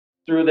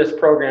through this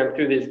program,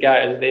 through these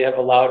guys, they have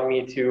allowed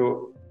me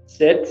to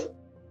sit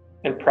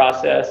and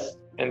process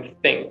and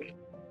think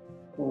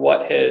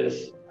what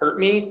has hurt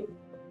me,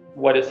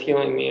 what is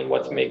healing me, and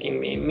what's making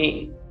me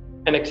me,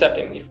 and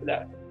accepting me for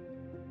that.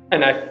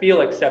 And I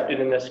feel accepted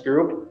in this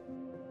group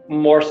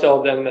more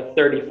so than the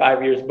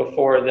 35 years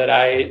before that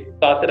I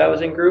thought that I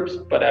was in groups,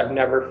 but I've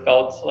never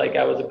felt like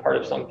I was a part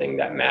of something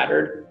that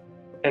mattered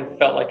and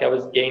felt like I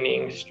was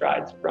gaining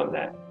strides from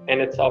that. And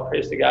it's all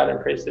praise to God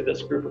and praise to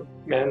this group of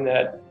men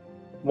that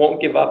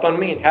won't give up on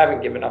me and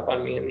haven't given up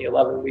on me in the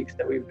 11 weeks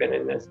that we've been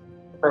in this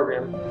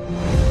program.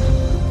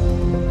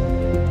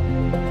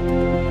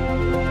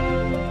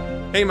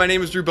 Hey, my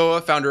name is Drew Boa,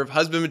 founder of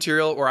Husband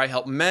Material, where I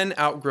help men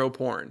outgrow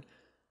porn.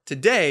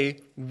 Today,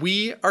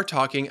 we are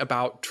talking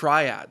about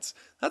triads.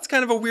 That's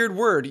kind of a weird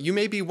word. You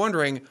may be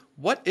wondering,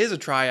 what is a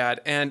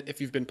triad? And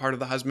if you've been part of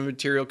the Husband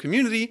Material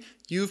community,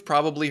 you've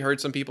probably heard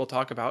some people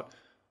talk about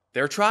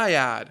their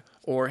triad.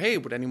 Or, hey,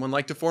 would anyone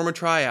like to form a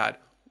triad?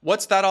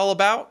 What's that all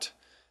about?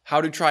 How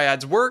do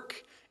triads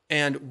work?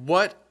 And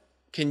what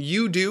can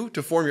you do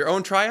to form your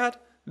own triad?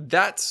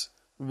 That's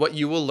what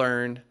you will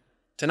learn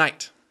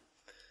tonight.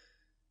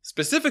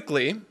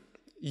 Specifically,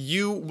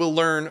 you will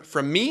learn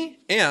from me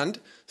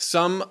and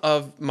some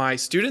of my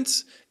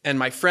students and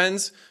my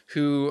friends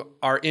who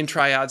are in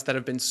triads that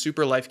have been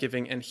super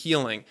life-giving and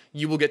healing.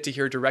 You will get to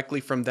hear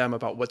directly from them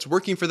about what's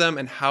working for them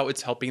and how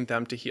it's helping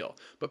them to heal.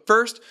 But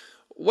first,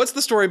 what's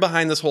the story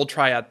behind this whole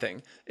triad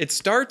thing? It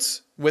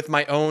starts with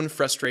my own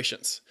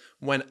frustrations.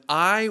 When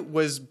I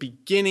was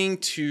beginning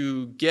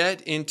to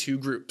get into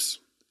groups,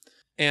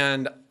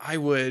 and I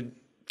would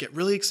get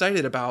really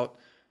excited about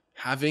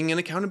having an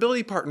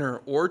accountability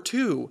partner or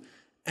two,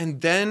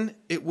 and then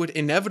it would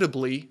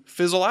inevitably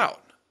fizzle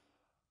out.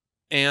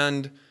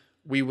 And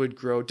we would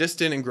grow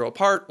distant and grow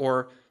apart,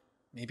 or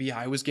maybe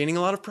I was gaining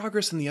a lot of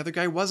progress and the other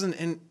guy wasn't,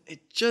 and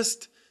it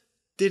just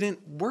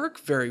didn't work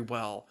very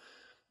well.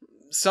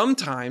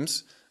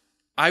 Sometimes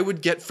I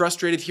would get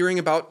frustrated hearing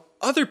about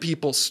other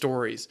people's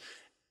stories.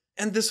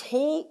 And this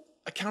whole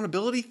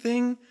accountability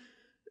thing,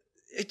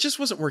 it just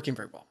wasn't working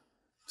very well.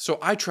 So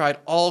I tried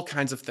all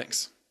kinds of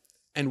things.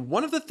 And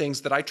one of the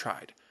things that I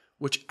tried,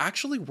 which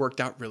actually worked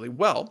out really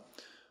well,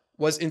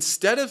 was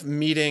instead of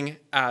meeting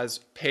as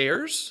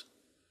pairs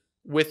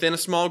within a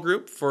small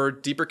group for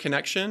deeper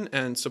connection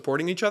and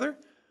supporting each other,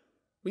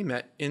 we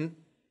met in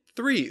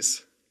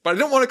threes. But I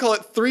don't want to call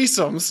it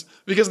threesomes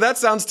because that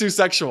sounds too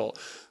sexual.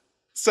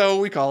 So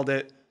we called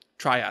it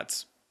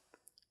triads.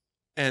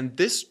 And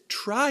this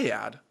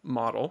triad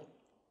model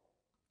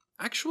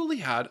actually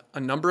had a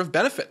number of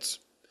benefits.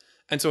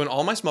 And so in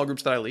all my small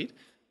groups that I lead,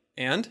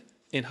 and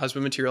in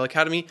Husband Material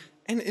Academy,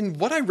 and in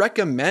what I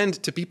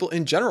recommend to people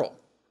in general,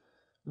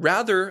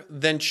 rather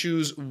than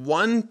choose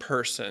one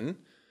person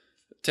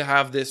to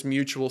have this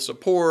mutual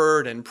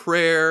support and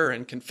prayer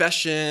and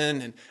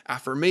confession and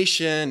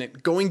affirmation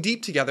and going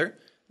deep together,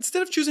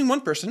 instead of choosing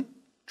one person,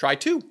 try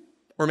two,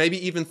 or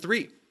maybe even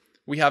three.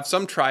 We have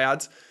some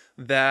triads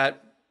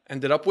that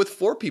ended up with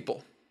 4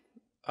 people,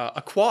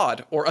 a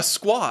quad or a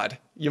squad,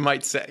 you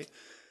might say.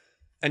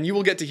 And you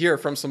will get to hear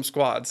from some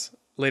squads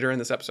later in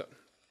this episode.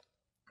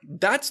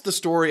 That's the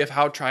story of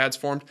how triads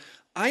formed.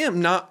 I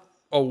am not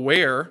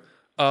aware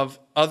of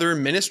other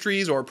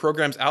ministries or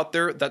programs out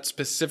there that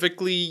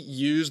specifically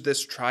use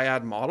this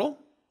triad model.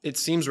 It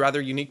seems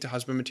rather unique to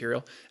Husband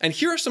Material. And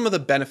here are some of the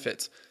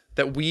benefits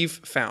that we've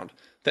found,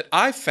 that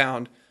I've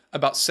found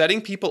about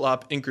setting people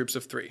up in groups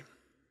of 3.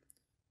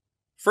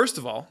 First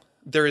of all,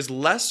 there is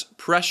less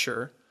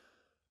pressure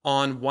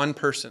on one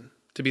person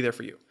to be there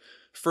for you.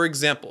 For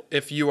example,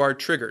 if you are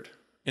triggered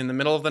in the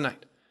middle of the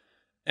night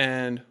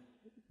and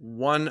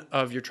one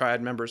of your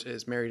triad members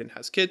is married and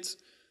has kids,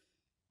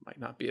 might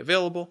not be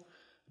available.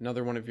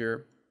 Another one of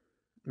your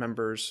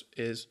members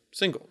is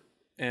single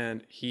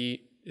and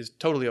he is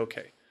totally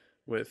okay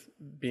with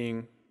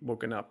being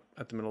woken up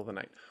at the middle of the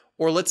night.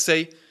 Or let's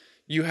say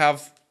you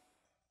have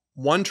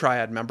one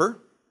triad member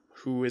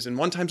who is in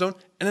one time zone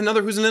and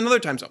another who's in another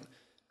time zone.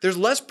 There's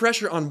less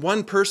pressure on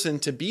one person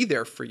to be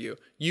there for you.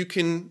 You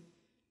can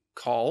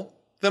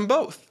call them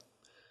both.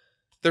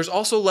 There's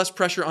also less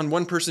pressure on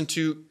one person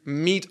to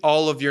meet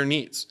all of your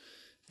needs.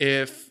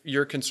 If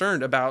you're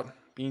concerned about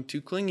being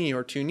too clingy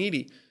or too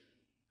needy,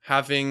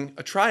 having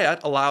a triad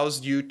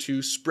allows you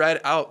to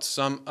spread out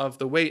some of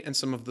the weight and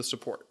some of the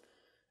support.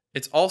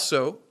 It's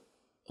also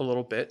a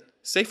little bit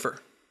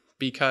safer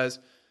because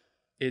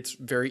it's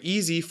very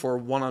easy for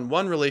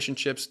one-on-one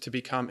relationships to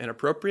become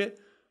inappropriate.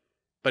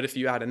 But if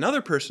you add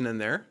another person in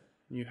there,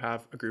 you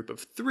have a group of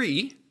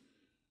 3,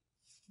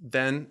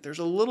 then there's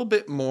a little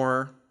bit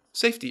more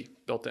safety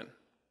built in.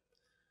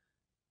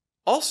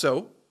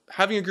 Also,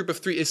 having a group of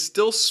 3 is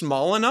still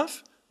small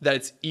enough that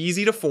it's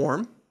easy to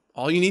form.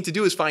 All you need to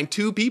do is find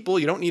 2 people.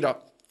 You don't need a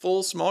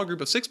full small group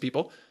of 6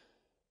 people.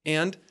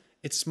 And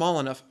it's small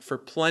enough for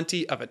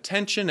plenty of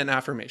attention and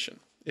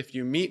affirmation. If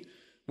you meet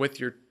with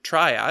your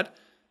triad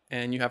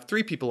and you have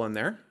 3 people in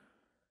there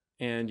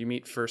and you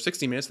meet for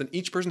 60 minutes, then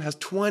each person has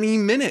 20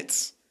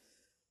 minutes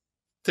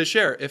to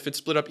share if it's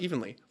split up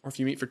evenly. Or if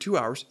you meet for 2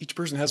 hours, each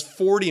person has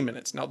 40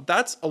 minutes. Now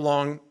that's a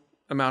long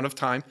amount of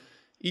time.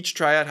 Each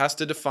triad has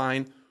to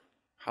define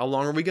how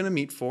long are we going to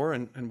meet for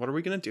and what are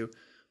we going to do.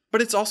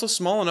 But it's also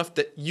small enough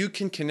that you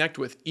can connect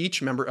with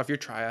each member of your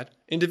triad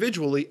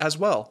individually as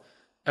well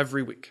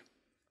every week.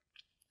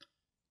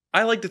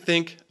 I like to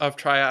think of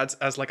triads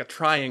as like a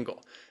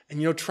triangle.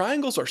 And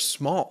triangles are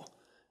small.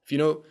 If you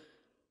know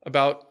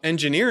about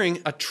engineering,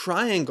 a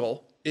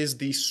triangle is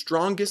the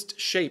strongest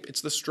shape.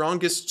 It's the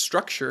strongest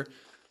structure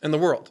in the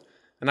world.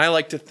 And I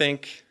like to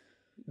think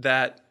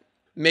that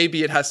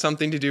maybe it has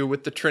something to do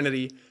with the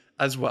Trinity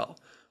as well.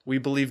 We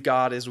believe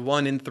God is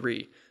one in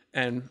three,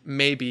 and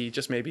maybe,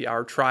 just maybe,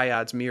 our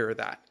triads mirror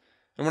that.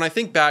 And when I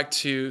think back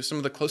to some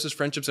of the closest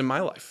friendships in my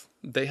life,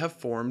 they have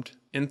formed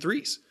in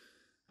threes.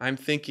 I'm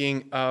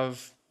thinking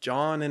of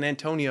John and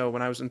Antonio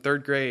when I was in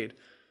 3rd grade,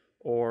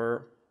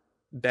 or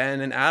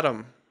Ben and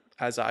Adam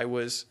as I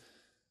was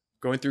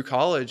going through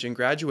college and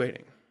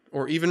graduating,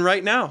 or even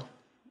right now,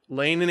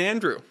 Lane and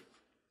Andrew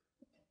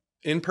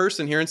in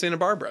person here in Santa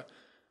Barbara.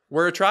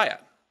 We're a triad.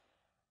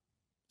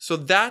 So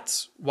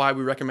that's why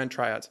we recommend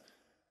triads.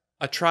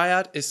 A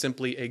triad is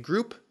simply a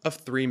group of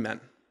 3 men.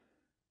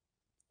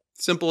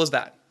 Simple as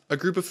that. A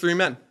group of 3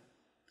 men.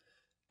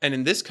 And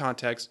in this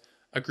context,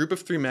 a group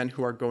of 3 men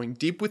who are going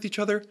deep with each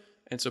other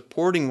and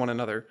supporting one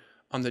another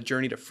on the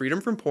journey to freedom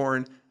from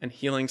porn and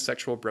healing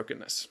sexual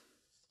brokenness.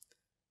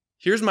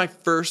 Here's my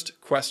first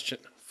question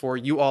for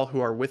you all who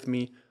are with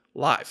me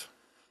live.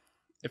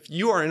 If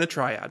you are in a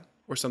triad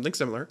or something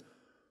similar,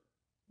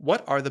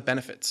 what are the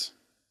benefits?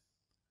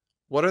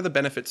 What are the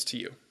benefits to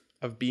you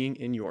of being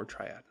in your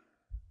triad?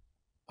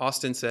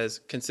 Austin says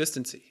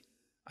consistency.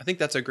 I think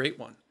that's a great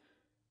one.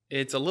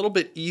 It's a little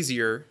bit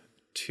easier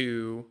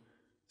to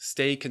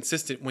stay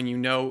consistent when you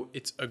know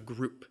it's a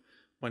group,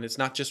 when it's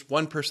not just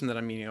one person that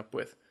I'm meeting up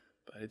with,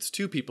 but it's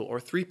 2 people or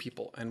 3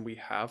 people, and we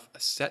have a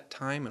set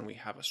time and we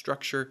have a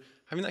structure.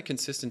 Having that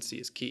consistency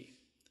is key.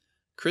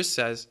 Chris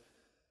says,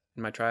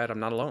 in my triad, I'm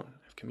not alone.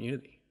 I have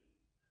community.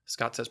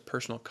 Scott says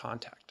personal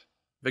contact.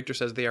 Victor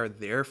says they are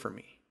there for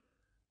me.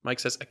 Mike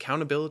says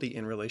accountability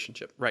in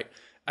relationship. Right.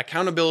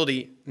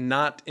 Accountability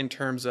not in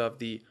terms of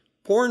the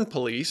porn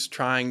police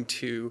trying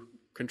to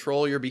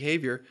control your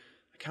behavior.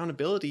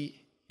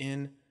 Accountability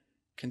in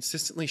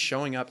consistently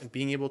showing up and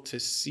being able to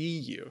see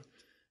you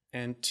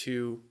and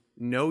to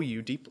know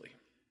you deeply.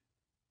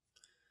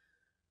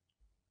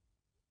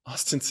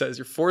 Austin says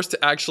you're forced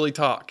to actually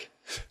talk.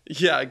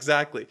 Yeah,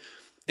 exactly.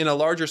 In a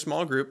larger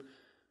small group,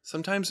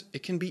 sometimes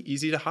it can be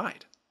easy to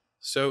hide.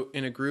 So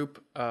in a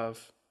group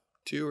of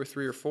 2 or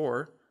 3 or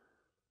 4,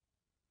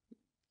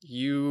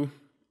 you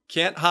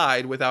can't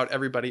hide without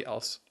everybody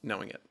else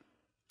knowing it.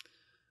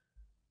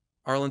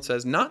 Arlen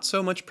says, not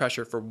so much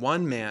pressure for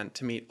one man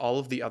to meet all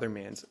of the other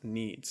man's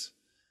needs.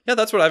 Yeah,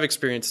 that's what I've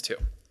experienced too.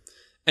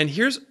 And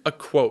here's a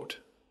quote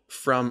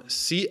from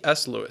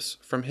C.S. Lewis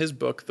from his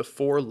book, The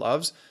Four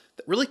Loves,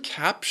 that really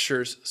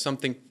captures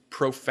something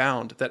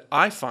profound that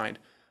I find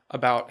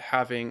about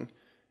having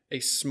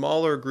a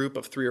smaller group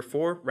of 3 or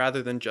 4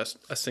 rather than just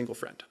a single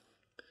friend.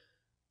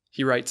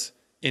 He writes,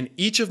 in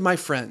each of my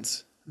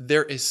friends,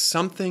 there is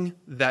something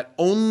that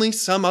only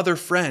some other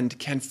friend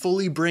can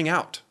fully bring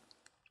out.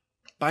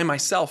 By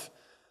myself,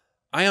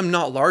 I am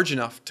not large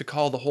enough to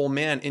call the whole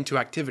man into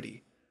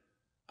activity.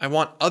 I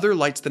want other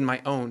lights than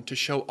my own to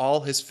show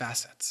all his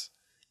facets.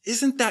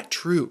 Isn't that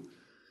true?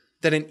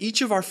 That in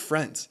each of our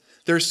friends,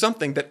 there is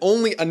something that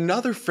only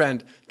another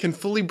friend can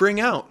fully bring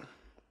out.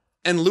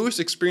 And Lewis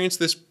experienced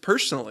this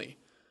personally.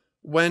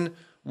 When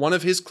one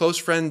of his close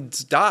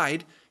friends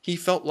died, he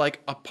felt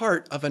like a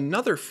part of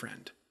another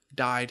friend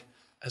died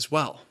as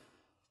well.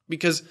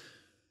 Because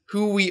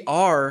who we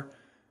are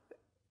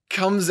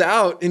comes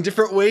out in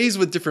different ways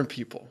with different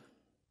people.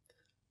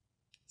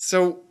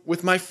 So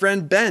with my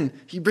friend Ben,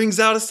 he brings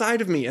out a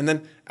side of me, and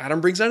then Adam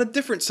brings out a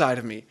different side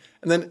of me.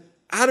 And then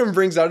Adam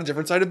brings out a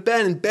different side of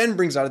Ben, and Ben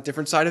brings out a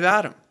different side of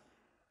Adam.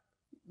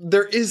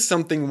 There is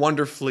something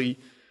wonderfully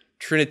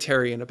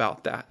Trinitarian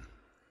about that.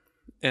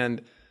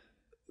 And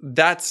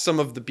that's some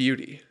of the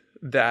beauty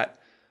that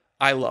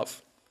I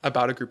love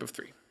about a group of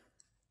 3.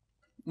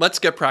 Let's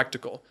get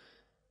practical.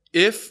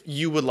 If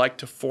you would like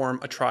to form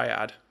a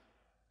triad,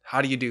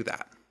 how do you do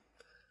that?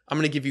 I'm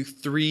going to give you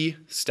 3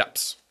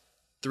 steps,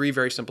 3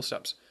 very simple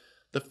steps.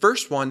 The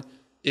first one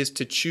is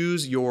to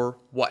choose your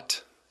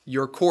what,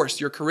 your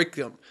course, your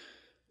curriculum.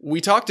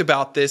 We talked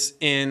about this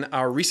in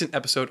our recent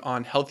episode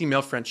on healthy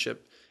male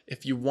friendship.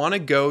 If you want to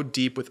go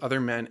deep with other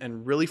men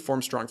and really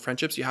form strong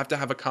friendships, you have to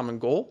have a common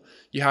goal.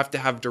 You have to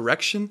have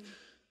direction.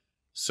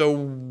 So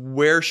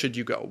where should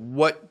you go?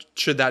 What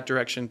should that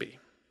direction be?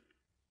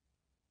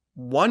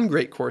 One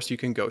great course you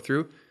can go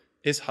through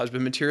is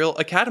Husband Material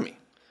Academy.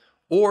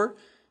 Or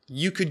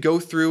you could go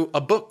through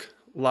a book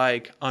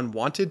like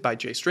Unwanted by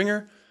Jay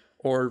Stringer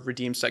or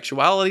Redeemed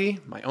Sexuality,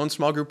 my own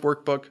small group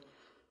workbook.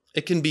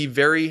 It can be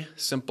very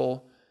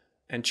simple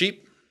and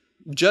cheap.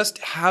 Just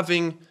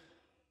having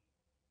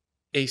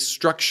a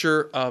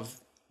structure of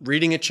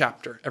reading a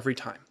chapter every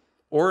time.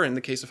 Or in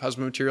the case of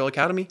Husband Material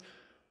Academy,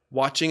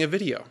 watching a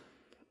video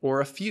or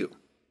a few,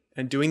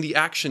 and doing the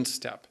action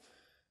step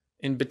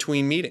in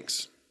between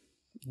meetings.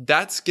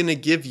 That's going to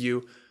give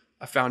you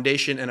a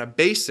foundation and a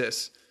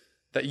basis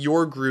that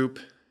your group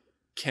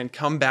can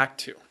come back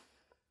to.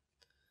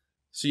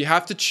 So you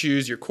have to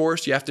choose your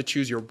course. You have to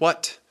choose your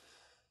what.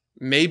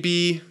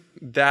 Maybe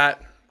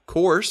that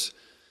course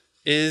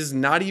is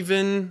not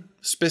even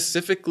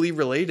specifically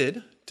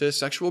related to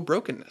sexual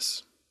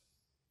brokenness.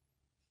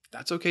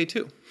 That's okay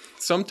too.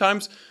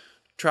 Sometimes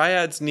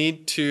triads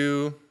need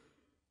to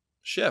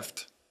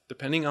shift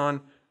depending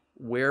on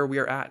where we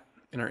are at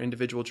in our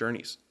individual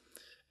journeys.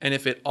 And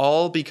if it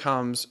all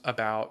becomes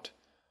about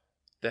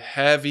the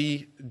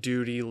heavy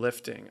duty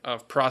lifting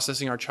of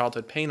processing our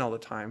childhood pain all the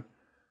time,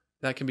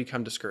 that can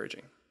become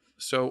discouraging.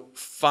 So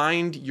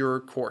find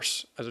your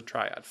course as a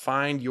triad,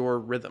 find your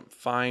rhythm,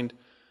 find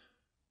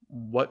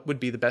what would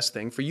be the best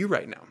thing for you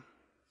right now.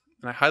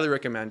 And I highly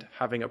recommend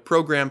having a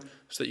program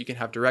so that you can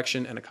have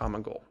direction and a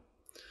common goal.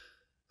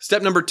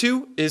 Step number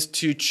 2 is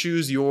to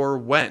choose your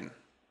when.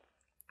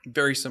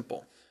 Very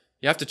simple.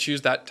 You have to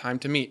choose that time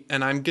to meet.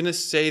 And I'm going to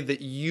say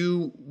that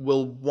you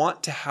will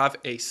want to have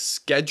a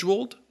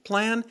scheduled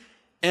plan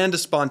and a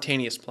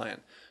spontaneous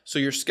plan. So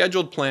your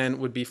scheduled plan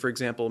would be, for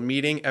example,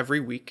 meeting every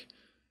week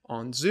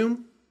on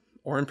Zoom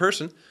or in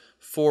person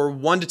for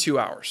 1 to 2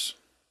 hours.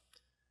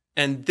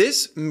 And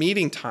this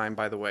meeting time,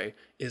 by the way,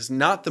 is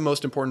not the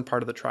most important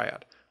part of the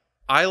triad.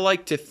 I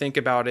like to think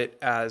about it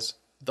as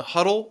the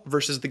huddle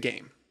versus the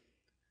game.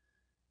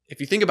 If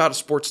you think about a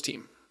sports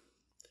team,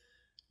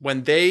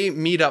 when they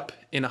meet up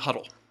in a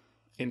huddle,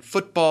 in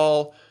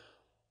football,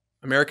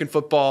 American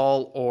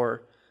football,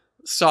 or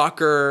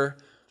soccer,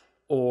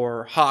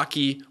 or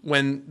hockey,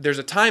 when there's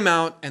a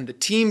timeout and the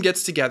team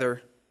gets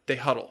together, they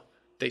huddle,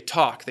 they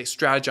talk, they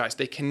strategize,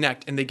 they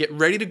connect, and they get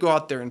ready to go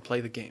out there and play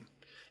the game.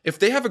 If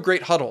they have a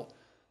great huddle,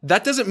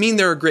 that doesn't mean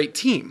they're a great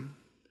team.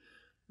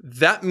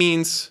 That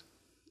means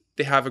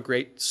they have a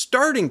great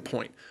starting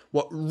point.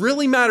 What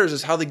really matters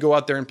is how they go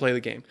out there and play the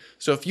game.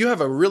 So if you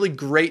have a really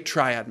great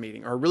triad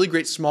meeting or a really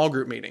great small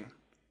group meeting,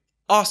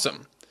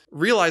 awesome.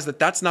 Realize that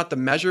that's not the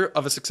measure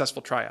of a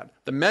successful triad.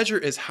 The measure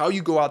is how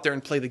you go out there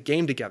and play the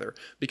game together,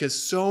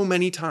 because so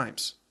many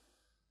times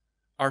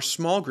our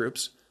small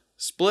groups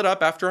split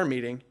up after our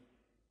meeting,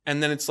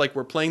 and then it's like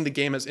we're playing the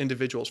game as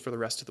individuals for the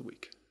rest of the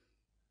week.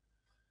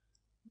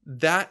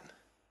 That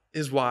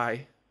is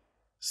why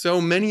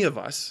so many of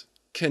us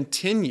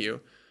continue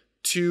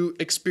to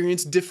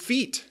experience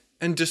defeat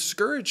and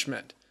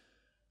discouragement,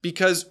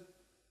 because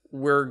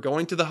we're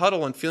going to the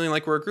huddle and feeling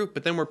like we're a group,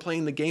 but then we're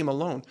playing the game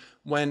alone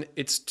when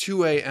it's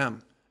 2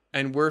 a.m.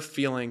 and we're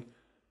feeling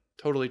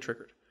totally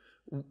triggered.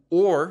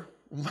 Or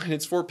when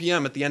it's 4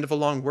 p.m. at the end of a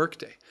long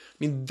workday. I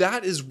mean,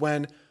 that is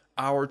when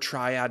our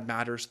triad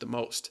matters the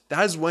most.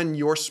 That is when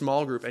your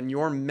small group and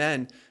your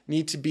men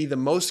need to be the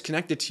most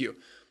connected to you.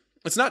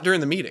 It's not during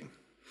the meeting.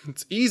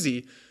 It's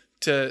easy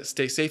to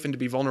stay safe and to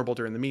be vulnerable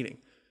during the meeting.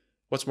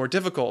 What's more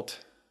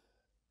difficult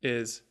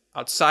is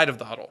outside of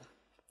the huddle,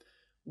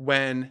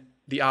 when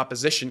the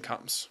opposition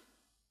comes.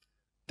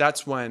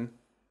 That's when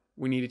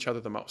we need each other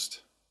the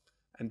most.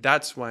 And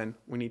that's when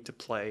we need to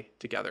play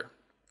together.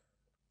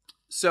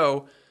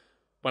 So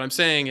what I'm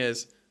saying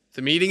is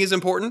the meeting is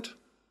important,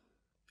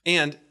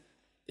 and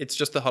it's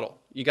just the huddle.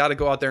 You got to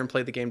go out there and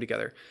play the game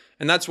together.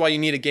 And that's why you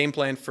need a game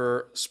plan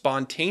for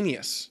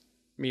spontaneous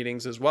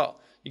meetings as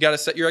well. You got to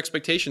set your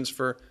expectations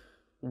for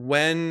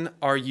when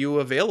are you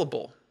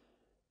available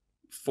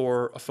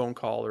for a phone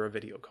call or a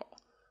video call?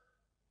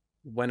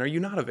 When are you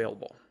not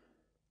available?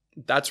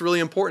 That's really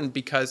important,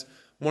 because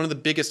one of the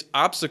biggest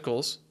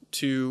obstacles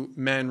to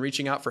men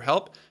reaching out for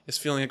help is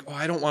feeling like, oh,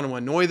 I don't want to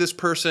annoy this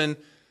person.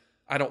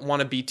 I don't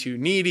want to be too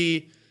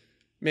needy.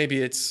 Maybe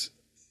it's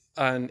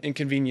an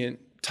inconvenient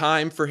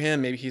time for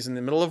him. Maybe he's in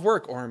the middle of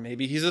work, or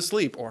maybe he's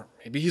asleep, or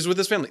maybe he's with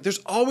his family. There's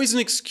always an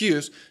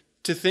excuse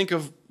to think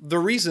of the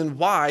reason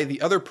why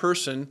the other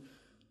person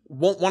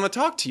won't want to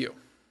talk to you.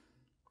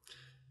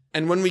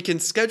 And when we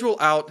can schedule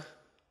out,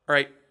 all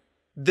right,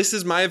 this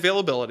is my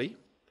availability,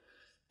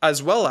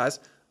 as well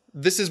as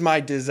this is my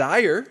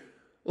desire,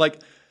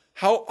 like,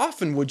 how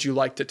often would you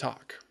like to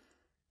talk?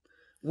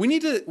 We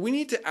need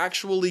to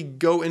actually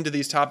go into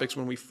these topics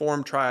when we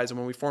form triads and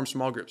when we form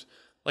small groups.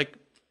 Like,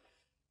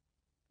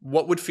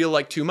 what would feel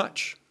like too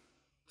much?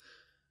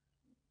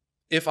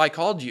 If I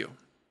called you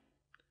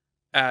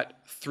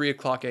at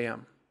 3:00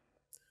 a.m.,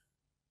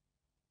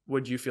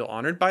 would you feel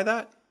honored by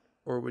that,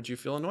 or would you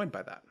feel annoyed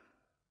by that?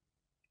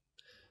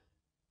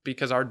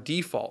 Because our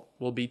default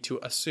will be to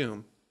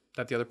assume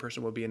that the other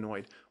person will be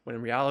annoyed, when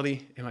in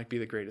reality, it might be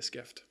the greatest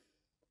gift.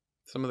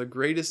 Some of the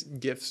greatest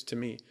gifts to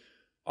me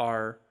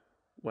are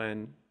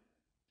when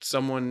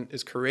someone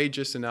is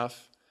courageous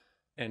enough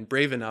and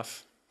brave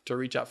enough to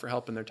reach out for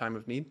help in their time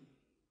of need.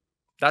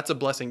 That's a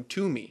blessing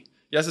to me.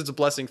 Yes, it's a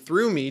blessing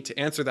through me to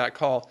answer that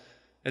call.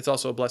 It's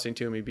also a blessing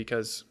to me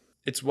because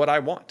it's what I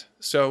want.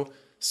 So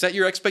set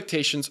your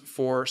expectations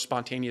for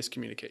spontaneous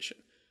communication.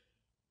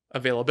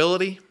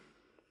 Availability,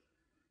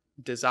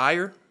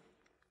 desire,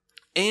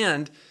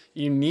 and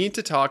you need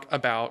to talk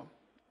about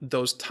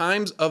those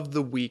times of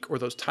the week or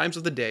those times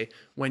of the day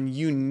when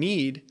you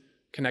need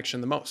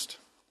connection the most,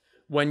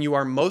 when you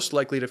are most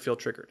likely to feel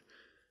triggered.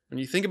 When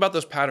you think about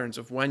those patterns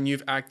of when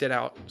you've acted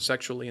out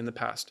sexually in the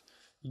past,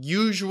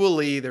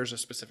 usually there's a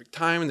specific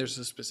time and there's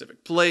a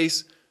specific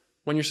place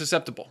when you're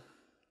susceptible.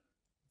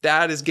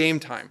 That is game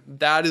time.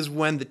 That is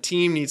when the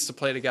team needs to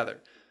play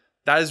together.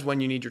 That is when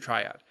you need your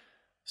triad.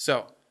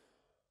 So,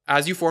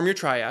 as you form your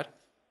triad,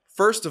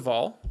 first of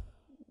all,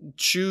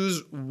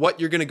 choose what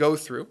you're going to go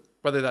through,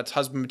 whether that's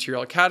Husband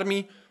Material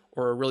Academy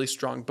or a really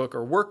strong book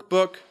or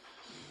workbook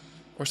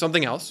or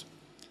something else.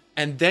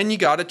 And then you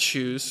got to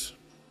choose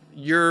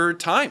your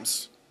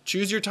times.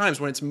 Choose your times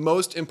when it's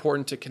most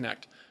important to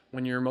connect,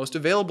 when you're most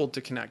available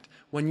to connect,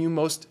 when you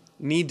most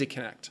need to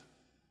connect.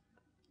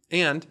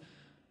 And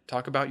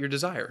talk about your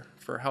desire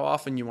for how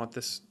often you want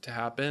this to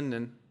happen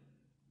and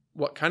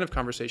what kind of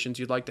conversations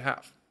you'd like to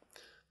have.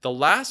 The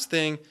last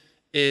thing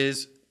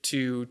is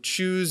to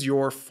choose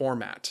your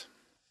format.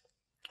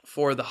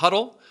 For the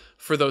huddle,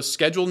 for those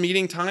scheduled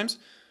meeting times,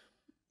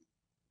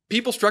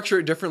 people structure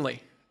it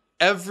differently.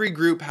 Every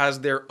group has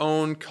their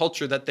own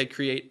culture that they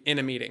create in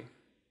a meeting.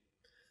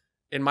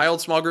 In my old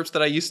small groups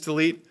that I used to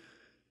lead,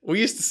 we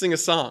used to sing a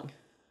song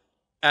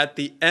at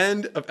the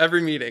end of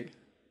every meeting.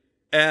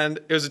 And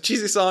it was a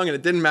cheesy song and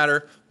it didn't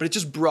matter, but it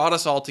just brought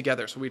us all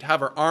together. So we'd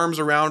have our arms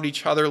around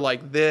each other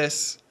like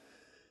this,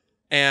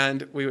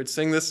 and we would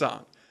sing this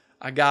song.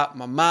 I got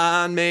my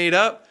mind made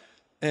up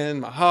and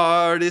my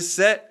heart is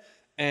set,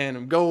 and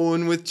I'm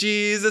going with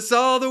Jesus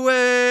all the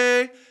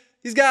way.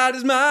 He's got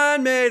his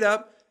mind made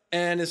up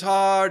and his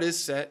heart is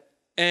set,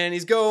 and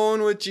he's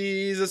going with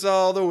Jesus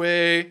all the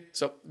way.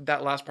 So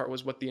that last part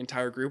was what the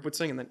entire group would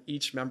sing, and then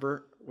each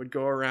member would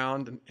go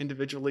around and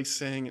individually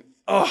sing. And,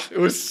 oh, it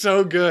was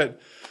so good.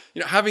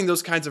 Having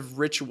those kinds of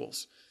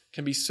rituals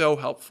can be so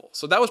helpful.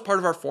 So that was part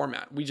of our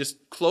format. We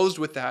just closed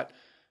with that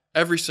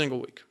every single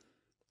week.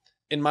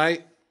 In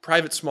my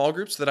private small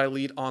groups that I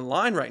lead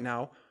online right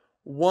now,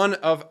 one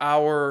of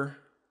our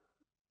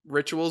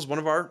rituals, one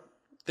of our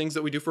things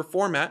that we do for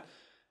format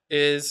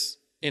is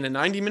in a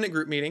 90-minute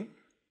group meeting,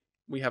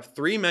 we have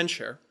 3 men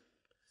share,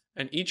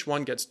 and each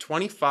one gets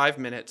 25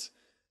 minutes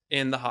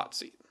in the hot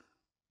seat.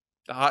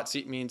 The hot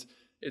seat means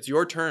it's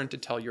your turn to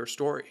tell your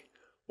story,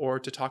 or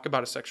to talk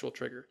about a sexual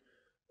trigger,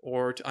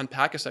 or to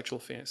unpack a sexual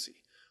fantasy,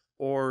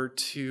 or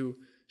to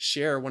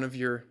share one of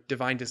your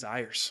divine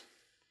desires.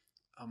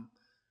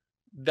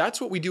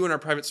 That's what we do in our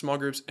private small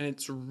groups, and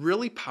it's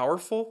really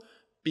powerful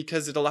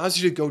because it allows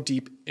you to go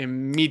deep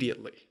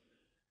immediately,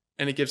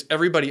 and it gives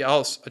everybody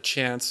else a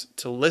chance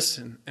to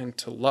listen and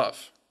to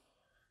love.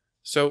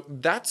 So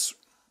that's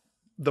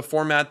the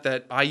format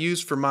that I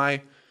use for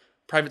my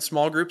private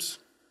small groups.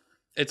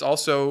 It's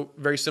also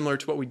very similar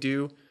to what we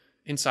do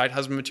inside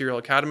Husband Material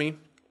Academy,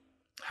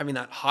 having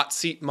that hot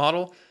seat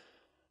model.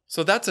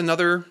 So that's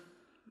another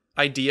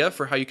idea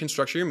for how you can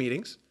structure your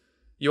meetings.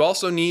 You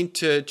also need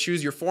to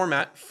choose your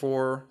format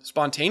for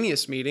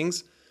spontaneous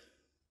meetings.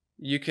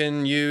 You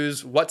can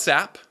use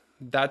WhatsApp.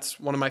 That's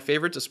one of my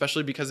favorites,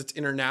 especially because it's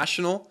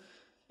international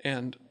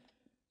and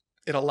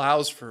it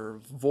allows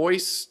for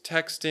voice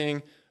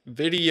texting,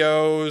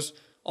 videos,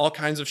 all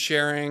kinds of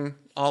sharing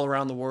all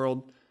around the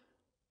world.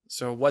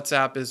 So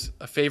WhatsApp is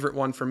a favorite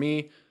one for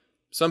me.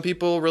 Some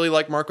people really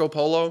like Marco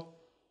Polo.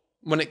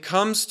 When it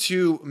comes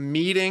to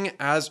meeting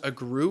as a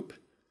group,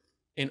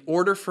 in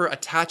order for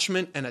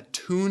attachment and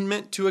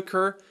attunement to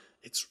occur,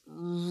 it's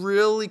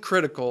really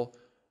critical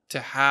to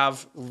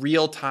have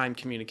real-time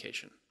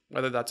communication,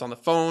 whether that's on the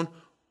phone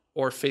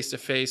or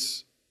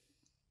face-to-face.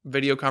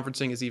 Video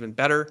conferencing is even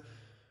better.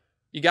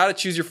 You got to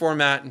choose your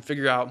format and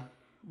figure out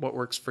what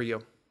works for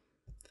you.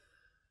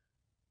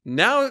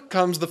 Now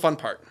comes the fun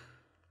part.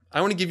 I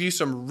want to give you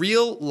some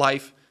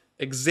real-life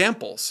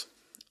examples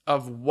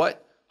of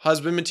what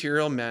husband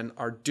material men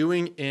are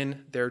doing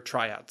in their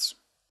triads.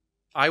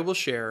 I will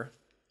share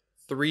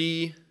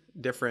 3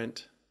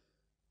 different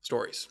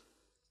stories.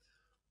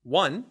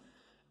 One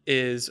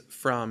is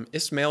from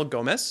Ismael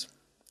Gomez,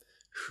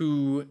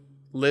 who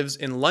lives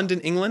in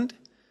London, England,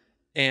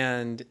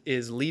 and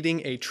is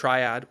leading a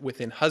triad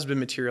within Husband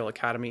Material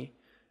Academy.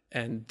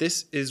 And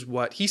this is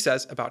what he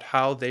says about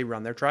how they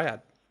run their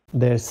triad.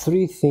 There's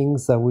 3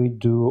 things that we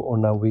do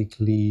on a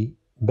weekly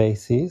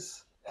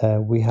basis.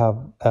 We have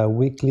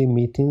weekly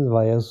meetings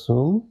via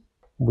Zoom.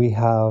 We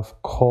have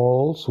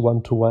calls,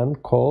 one-to-one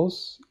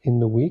calls in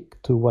the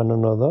week to one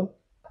another.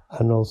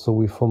 And also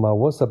we form a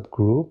WhatsApp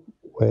group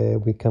where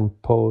we can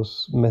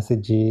post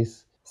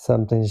messages.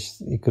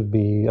 Sometimes it could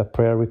be a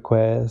prayer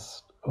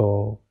request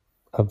or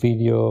a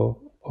video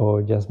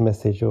or just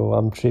message, or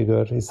I'm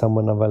triggered, is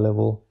someone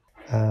available?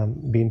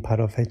 Being part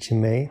of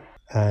HMA.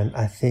 And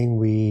I think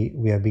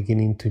we are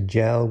beginning to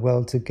gel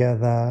well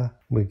together.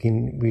 We're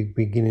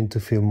beginning to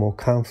feel more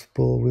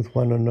comfortable with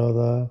one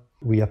another.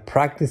 We are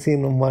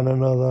practicing on one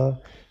another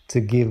to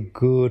give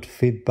good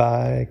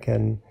feedback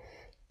and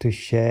to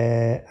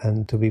share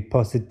and to be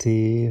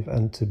positive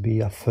and to be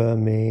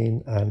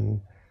affirming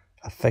and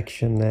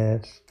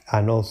affectionate,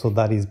 and also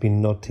that is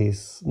being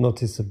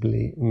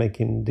noticeably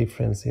making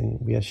difference in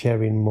we are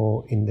sharing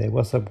more in the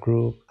WhatsApp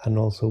group and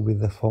also with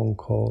the phone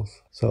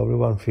calls. So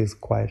everyone feels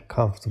quite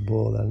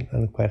comfortable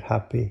and quite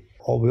happy.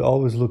 We're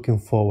always looking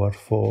forward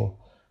for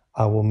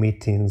our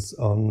meetings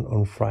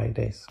on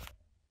Fridays.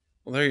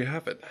 Well, there you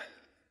have it.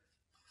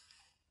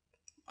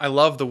 I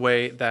love the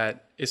way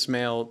that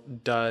Ismail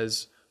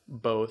does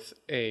both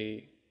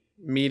a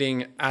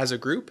meeting as a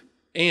group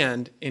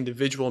and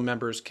individual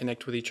members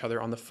connect with each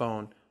other on the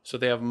phone. So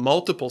they have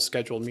multiple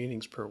scheduled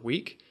meetings per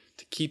week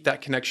to keep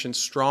that connection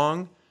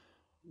strong,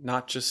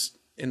 not just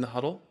in the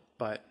huddle,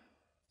 but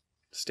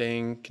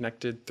staying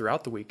connected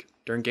throughout the week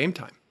during game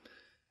time.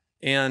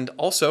 And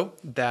also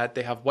that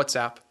they have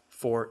WhatsApp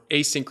for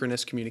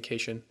asynchronous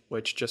communication,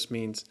 which just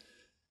means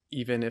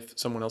even if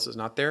someone else is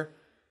not there,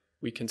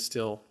 we can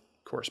still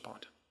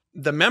correspond.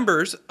 The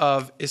members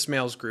of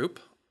Ismail's group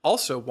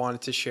also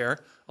wanted to share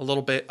a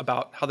little bit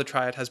about how the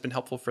Triad has been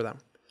helpful for them.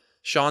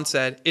 Sean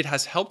said, "It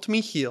has helped me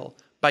heal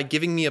by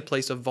giving me a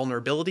place of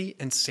vulnerability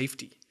and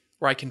safety,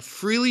 where I can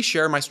freely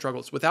share my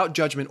struggles without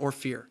judgment or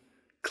fear.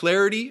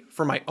 Clarity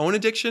for my own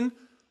addiction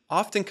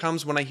often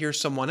comes when I hear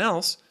someone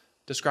else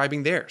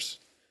describing theirs."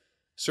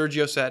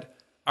 Sergio said,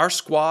 "Our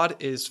squad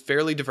is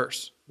fairly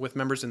diverse, with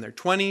members in their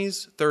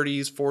 20s,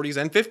 30s, 40s,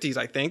 and 50s,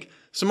 I think.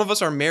 Some of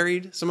us are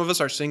married, some of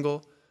us are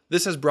single.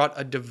 This has brought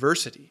a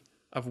diversity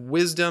of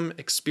wisdom,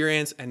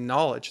 experience, and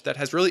knowledge that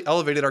has really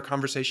elevated our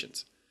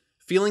conversations.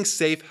 Feeling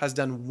safe has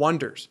done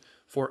wonders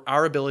for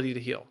our ability to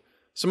heal.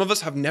 Some of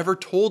us have never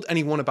told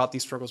anyone about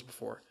these struggles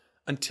before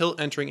until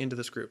entering into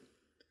this group."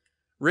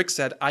 Rick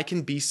said, "I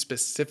can be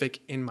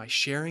specific in my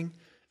sharing,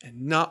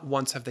 and not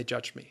once have they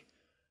judged me.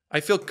 I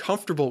feel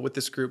comfortable with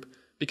this group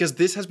because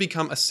this has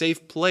become a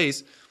safe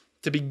place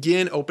to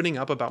begin opening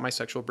up about my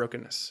sexual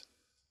brokenness.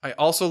 I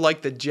also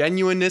like the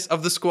genuineness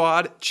of the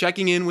squad,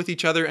 checking in with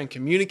each other and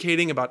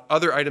communicating about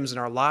other items in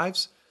our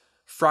lives.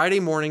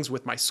 Friday mornings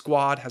with my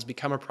squad has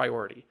become a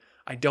priority.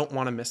 I don't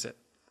want to miss it."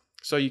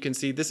 So you can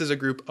see this is a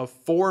group of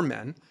 4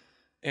 men,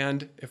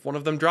 and if one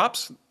of them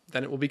drops,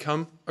 then it will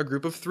become a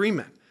group of 3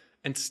 men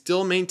and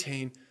still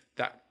maintain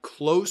that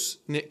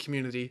close-knit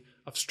community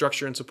of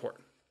structure and support.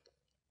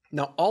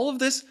 Now, all of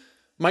this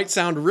might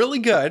sound really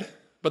good,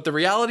 but the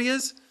reality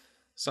is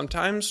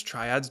sometimes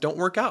triads don't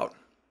work out.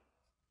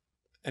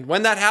 And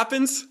when that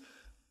happens,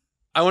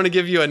 I want to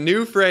give you a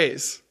new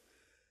phrase.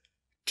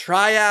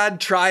 Triad,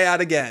 triad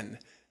again.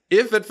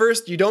 If at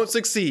first you don't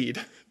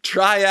succeed,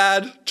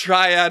 triad,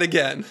 triad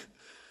again.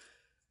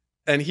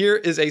 And here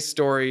is a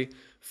story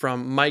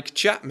from Mike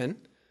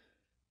Chapman,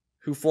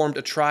 who formed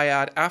a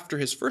triad after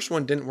his first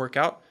one didn't work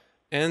out,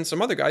 and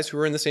some other guys who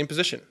were in the same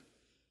position.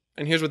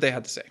 And here's what they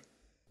had to say.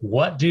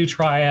 What do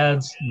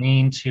triads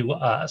mean to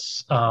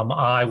us?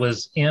 I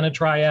was in a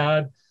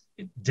triad.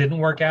 It didn't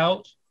work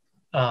out.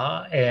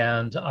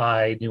 And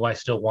I knew I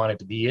still wanted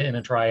to be in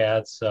a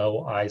triad.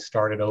 So I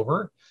started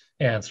over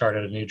and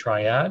started a new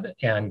triad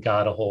and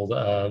got a hold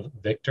of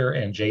Victor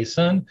and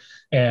Jason.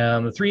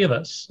 And the 3 of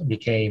us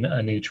became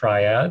a new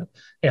triad.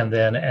 And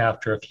then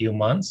after a few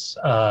months,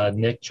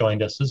 Nick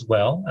joined us as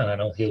well. And I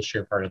know he'll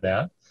share part of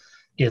that.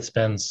 It's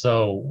been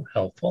so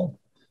helpful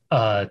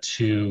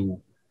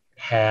to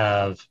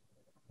have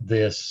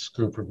this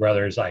group of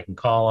brothers I can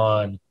call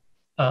on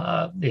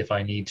if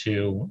I need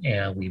to.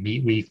 And we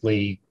meet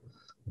weekly.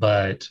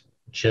 But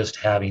just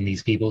having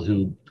these people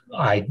who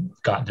I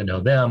gotten to know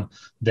them,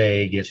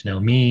 they get to know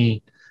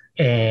me,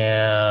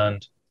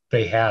 and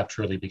they have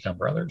truly become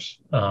brothers.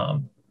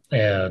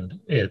 And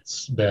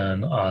it's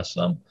been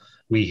awesome.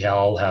 We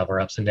all have our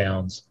ups and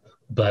downs,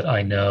 but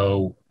I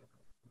know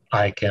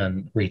I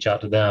can reach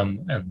out to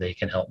them and they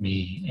can help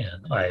me,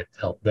 and I've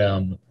helped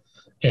them.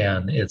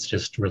 And it's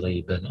just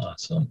really been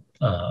awesome.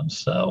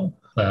 So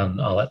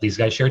I'll let these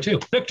guys share too.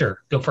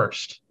 Victor, go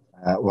first.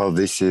 Well,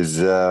 this is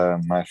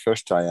my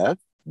first triad.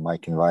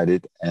 Mike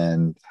invited,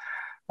 and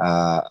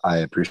I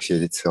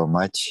appreciate it so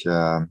much.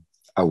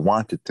 I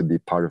wanted to be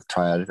part of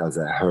Triad as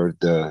I heard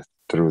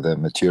through the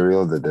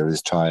material that there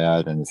is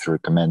Triad and it's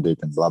recommended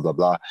and blah, blah,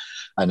 blah.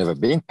 I never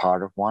been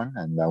part of one,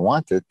 and I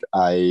wanted.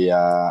 I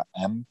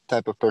am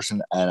type of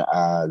person and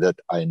that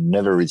I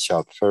never reach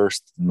out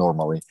first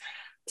normally.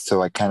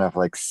 So I kind of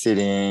like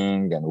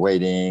sitting and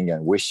waiting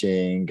and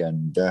wishing,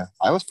 and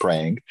I was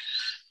praying.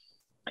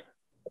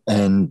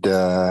 And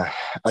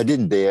I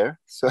didn't dare,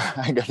 so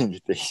I got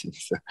invitation.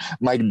 So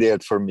Mike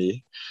dared for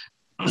me.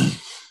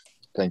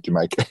 Thank you,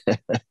 Mike.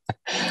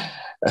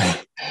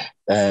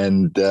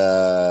 and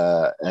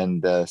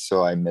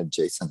so I met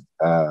Jason.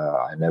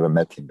 I never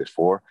met him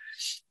before.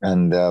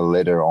 And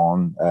later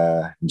on,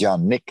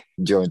 Nick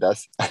joined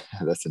us.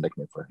 That's a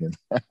nickname for him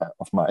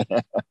of mine.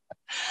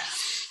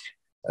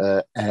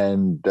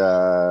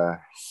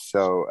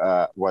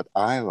 So what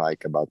I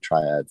like about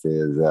triads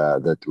is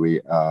that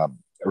we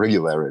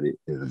regularity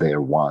is there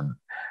one.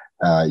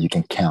 You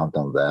can count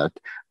on that.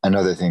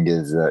 Another thing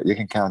is you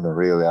can count on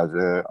really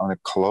on a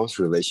close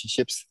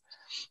relationships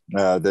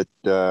that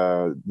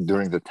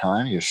during the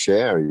time you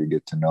share, you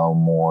get to know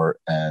more,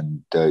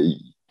 and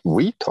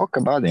we talk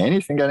about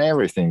anything and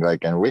everything,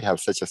 like, and we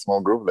have such a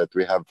small group that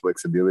we have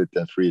flexibility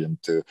and freedom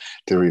to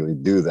really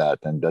do that,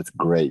 and that's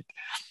great.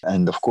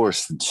 And of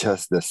course,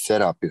 just the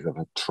setup is of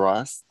a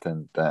trust,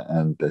 and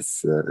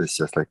it's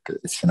just like,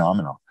 it's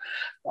phenomenal.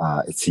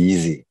 It's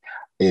easy.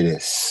 It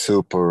is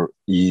super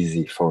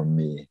easy for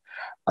me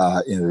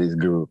in this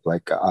group.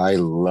 Like, I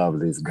love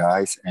these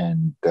guys,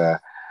 and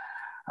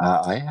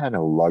I had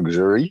a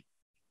luxury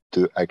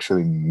to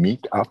actually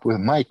meet up with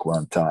Mike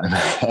one time,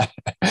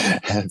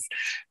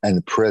 and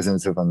the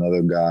presence of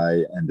another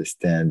guy,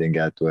 understanding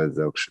that was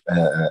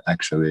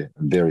actually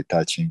very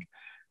touching.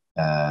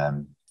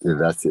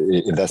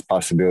 If that's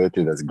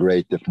possibility, that's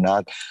great. If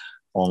not,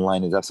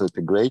 online is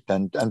absolutely great,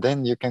 and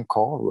then you can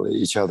call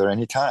each other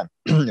anytime,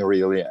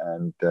 really,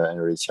 and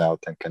reach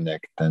out and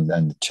connect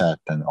and chat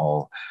and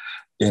all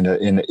in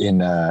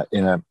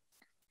a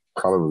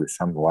probably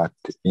somewhat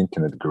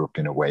intimate group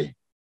in a way.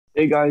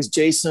 Hey guys,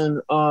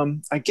 Jason.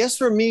 I guess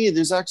for me,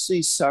 there's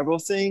actually several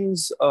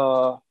things.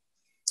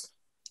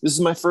 This is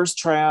my first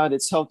triad.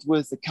 It's helped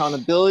with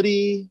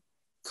accountability,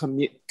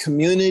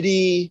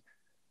 community,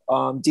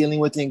 dealing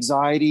with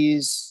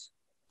anxieties,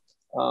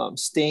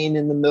 staying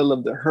in the middle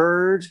of the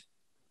herd,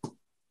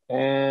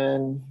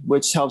 and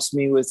which helps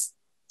me with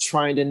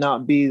trying to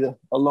not be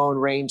a lone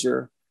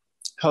ranger.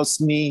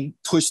 Helps me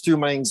push through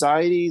my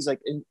anxieties,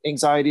 like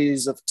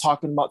anxieties of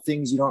talking about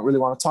things you don't really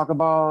want to talk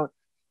about.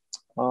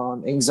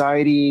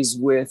 Anxieties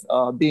with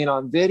being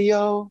on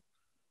video,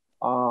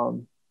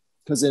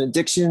 because in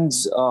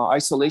addictions,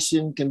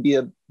 isolation can be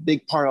a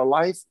big part of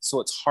life. So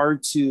it's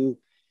hard to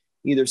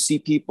either see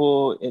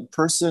people in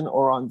person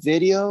or on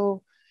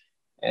video.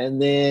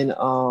 And then,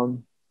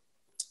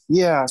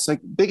 yeah, it's like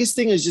biggest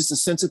thing is just a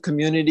sense of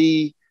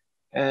community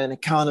and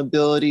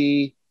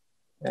accountability,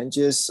 and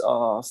just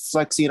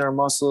flexing our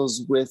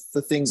muscles with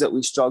the things that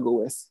we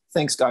struggle with.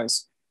 Thanks,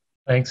 guys.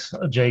 Thanks,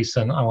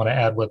 Jason. I want to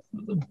add with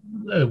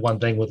one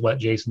thing with what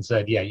Jason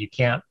said. Yeah, you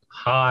can't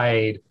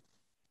hide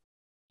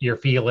your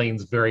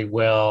feelings very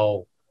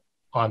well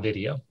on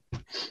video,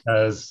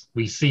 as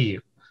we see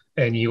you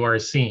and you are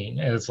seen.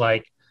 And it's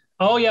like,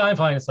 oh yeah, I'm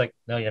fine. It's like,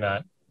 no, you're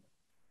not,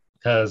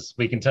 because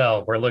we can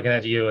tell we're looking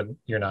at you and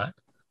you're not.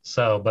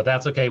 So, but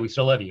that's okay. We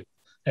still love you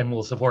and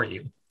we'll support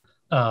you.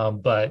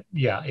 But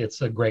yeah,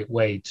 it's a great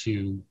way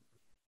to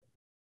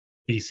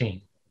be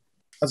seen.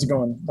 How's it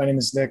going? My name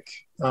is Nick.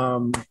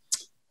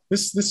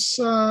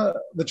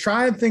 The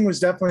triad thing was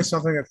definitely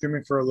something that threw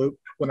me for a loop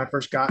when I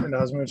first got into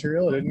husband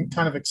material. I didn't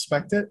kind of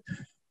expect it,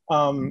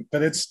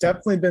 but it's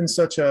definitely been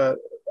such a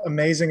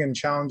amazing and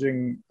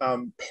challenging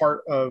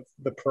part of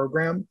the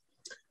program.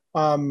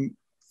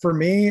 For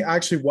me, I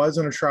actually was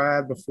in a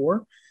triad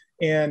before,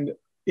 and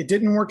it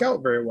didn't work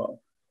out very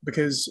well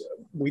because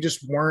we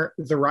just weren't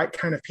the right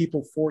kind of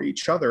people for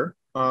each other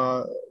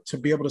to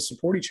be able to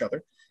support each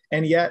other.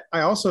 And yet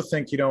I also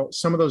think,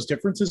 some of those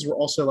differences were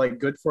also like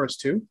good for us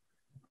too.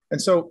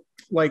 And so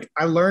like,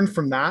 I learned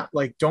from that,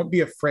 like, don't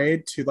be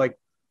afraid to like,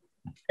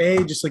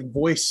 just like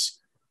voice,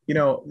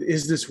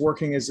 is this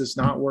working? Is this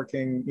not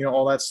working?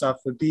 All that stuff.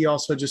 But B,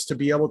 also just to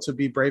be able to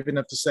be brave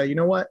enough to say, you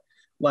know what,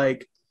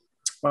 like,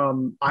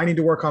 I need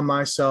to work on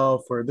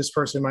myself, or this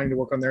person might need to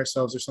work on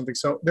themselves or something.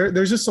 So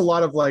there's just a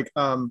lot of like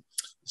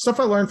stuff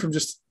I learned from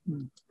just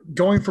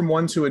going from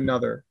one to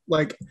another.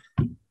 Like,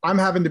 I'm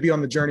having to be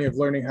on the journey of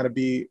learning how to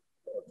be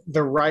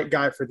the right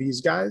guy for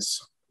these guys,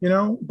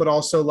 but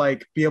also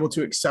like be able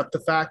to accept the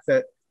fact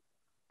that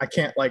I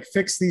can't like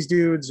fix these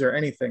dudes or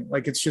anything.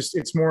 Like,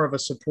 it's more of a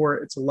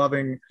support. It's a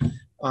loving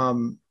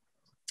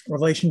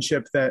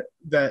relationship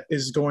that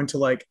is going to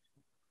like,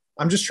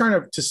 I'm just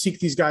trying to seek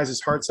these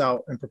guys' hearts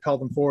out and propel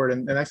them forward.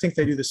 And I think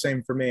they do the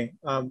same for me,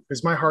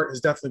 because my heart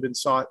has definitely been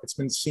sought. It's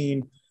been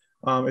seen.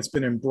 It's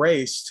been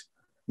embraced.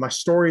 My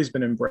story has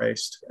been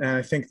embraced. And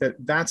I think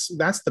that's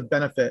the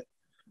benefit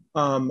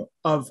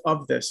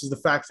of this, is the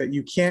fact that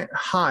you can't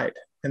hide,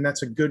 and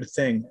that's a good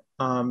thing.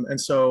 And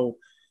so,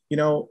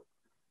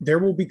 there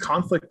will be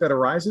conflict that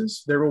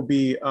arises. There will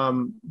be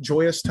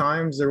joyous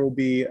times. There will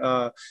be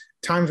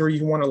times where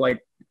you want to like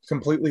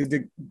completely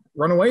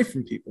run away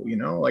from people,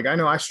 like I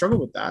know I struggle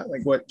with that,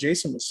 like what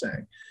Jason was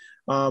saying.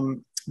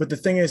 But the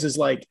thing is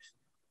like,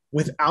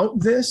 without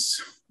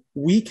this,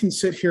 we can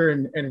sit here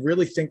and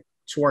really think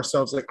to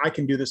ourselves, like, I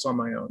can do this on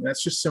my own.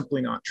 That's just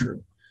simply not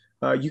true.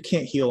 You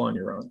can't heal on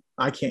your own.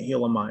 I can't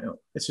heal on my own.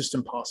 It's just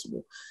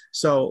impossible.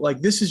 So like,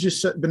 this has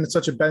just been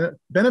such a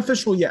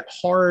beneficial yet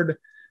hard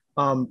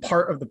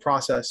part of the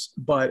process,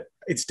 but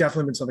it's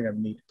definitely been something I've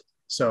needed.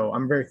 So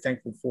I'm very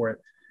thankful for it.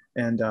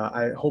 And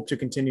I hope to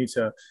continue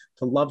to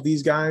love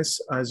these guys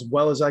as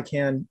well as I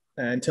can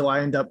until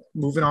I end up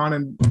moving on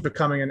and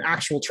becoming an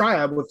actual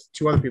triad with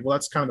two other people.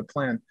 That's kind of the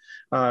plan,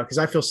 because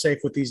I feel safe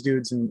with these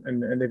dudes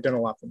and they've done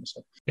a lot for me.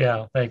 So.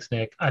 Yeah, thanks,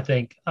 Nick. I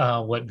think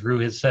what Drew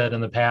has said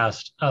in the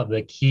past,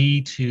 the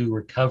key to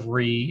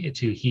recovery,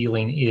 to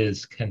healing,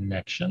 is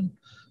connection.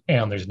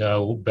 And there's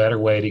no better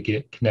way to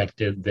get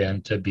connected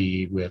than to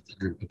be with a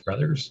group of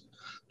brothers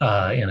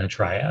in a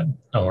triad,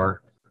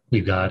 or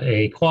we've got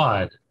a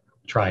quad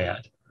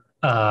triad.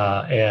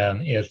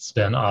 And it's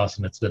been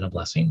awesome. It's been a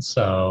blessing.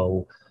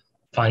 So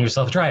find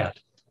yourself a triad.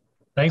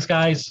 Thanks,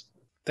 guys.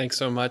 Thanks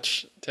so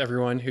much to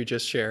everyone who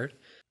just shared.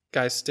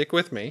 Guys, stick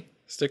with me.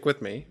 Stick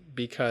with me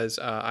because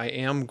I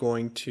am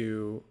going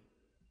to,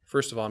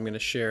 first of all, I'm going to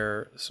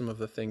share some of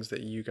the things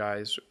that you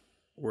guys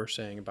were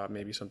saying about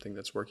maybe something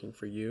that's working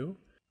for you.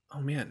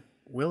 Oh man,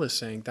 Will is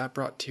saying that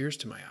brought tears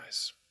to my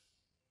eyes.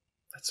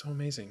 That's so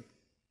amazing.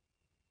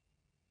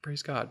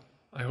 Praise God.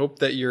 I hope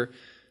that you're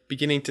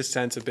beginning to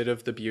sense a bit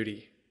of the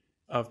beauty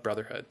of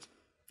brotherhood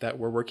that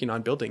we're working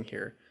on building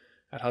here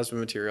at Husband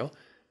Material.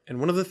 And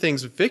one of the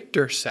things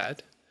Victor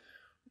said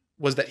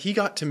was that he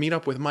got to meet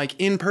up with Mike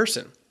in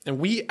person. And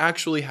we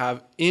actually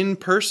have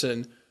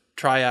in-person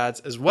triads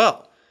as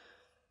well.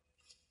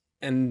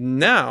 And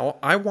now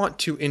I want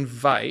to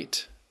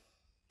invite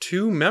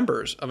 2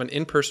 members of an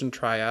in-person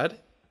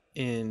triad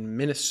in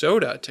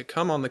Minnesota to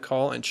come on the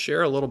call and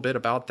share a little bit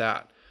about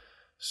that.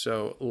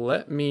 So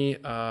let me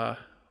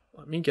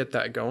get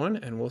that going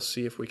and we'll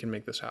see if we can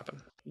make this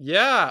happen.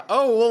 Yeah.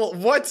 Oh, well,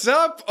 what's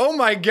up? Oh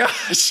my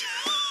gosh.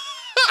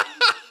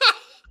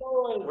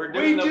 We're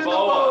doing the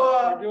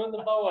boa. We're doing the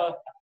boa.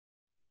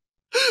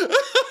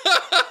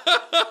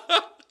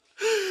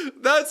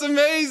 That's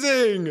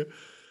amazing.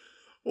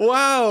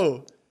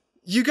 Wow.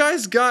 You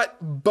guys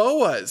got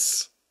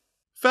boas.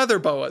 Feather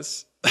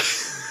boas.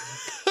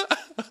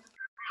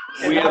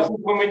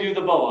 When we do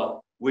the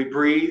boa. We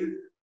breathe,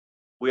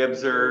 we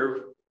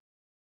observe,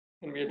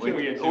 And we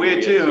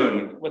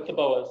attune. With the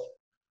boas.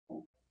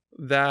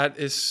 That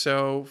is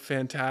so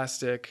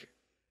fantastic.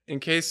 In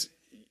case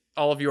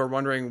all of you are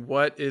wondering,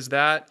 what is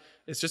that?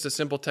 It's just a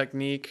simple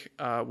technique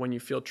when you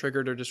feel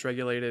triggered or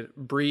dysregulated.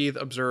 Breathe,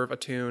 observe,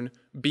 attune,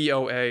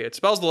 BOA. It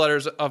spells the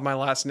letters of my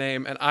last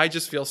name, and I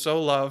just feel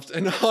so loved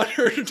and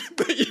honored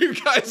that you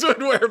guys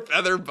would wear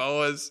feather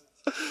boas.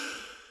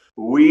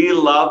 We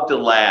love to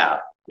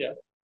laugh. Yeah.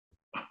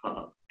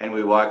 And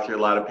we walk through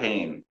a lot of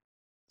pain.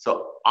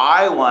 So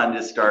I wanted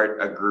to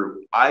start a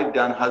group. I've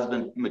done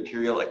Husband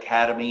Material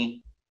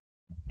Academy,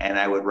 and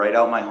I would write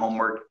out my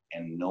homework,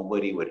 and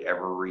nobody would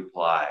ever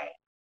reply.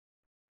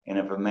 And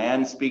if a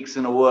man speaks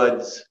in the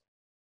woods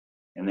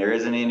and there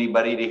isn't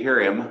anybody to hear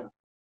him,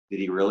 did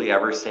he really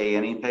ever say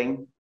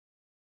anything?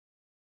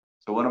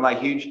 So one of my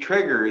huge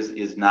triggers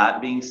is not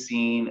being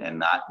seen and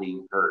not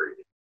being heard.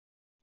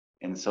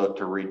 And so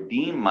to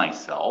redeem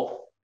myself,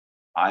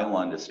 I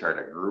wanted to start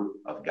a group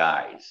of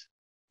guys.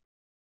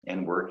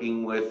 And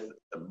working with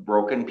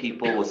broken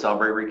people with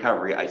celebrate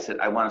recovery, I said,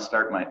 I want to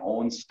start my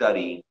own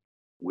study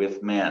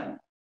with men.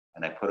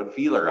 And I put a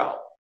feeler out.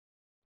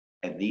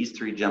 And these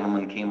 3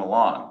 gentlemen came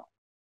along.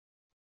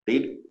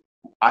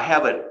 I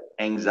have an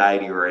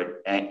anxiety or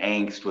an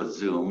angst with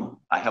Zoom.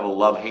 I have a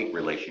love-hate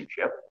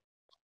relationship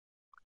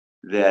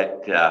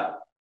that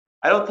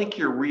I don't think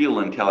you're real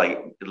until I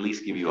at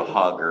least give you a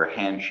hug or a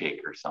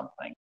handshake or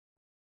something.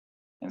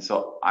 And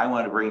so I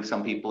want to bring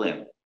some people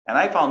in. And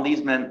I found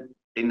these men,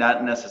 they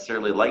not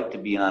necessarily like to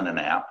be on an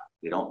app.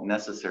 They don't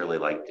necessarily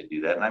like to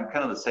do that. And I'm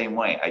kind of the same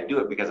way. I do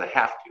it because I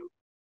have to.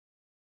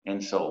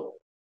 And so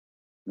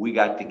we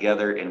got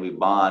together and we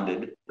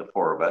bonded, the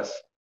 4 of us,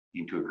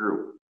 into a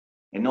group.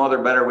 And no other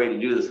better way to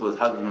do this was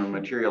Husband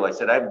Material. I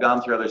said, I've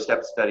gone through other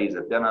step studies,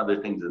 I've done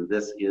other things, and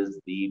this is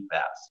the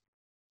best.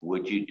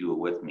 Would you do it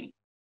with me?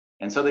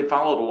 And so they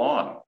followed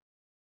along.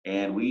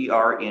 And we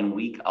are in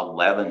week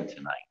 11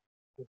 tonight.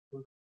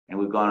 And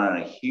we've gone on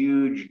a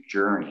huge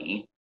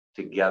journey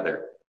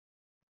together.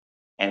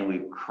 And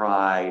we've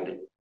cried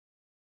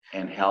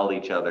and held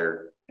each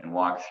other and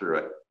walked through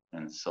it.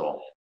 And so.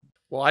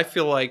 Well, I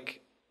feel like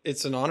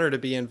it's an honor to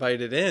be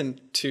invited in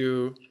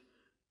to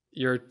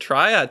your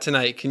triad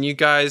tonight. Can you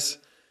guys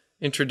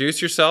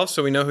introduce yourselves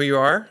so we know who you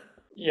are?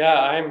 Yeah,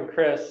 I'm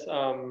Chris.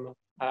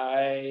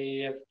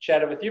 I have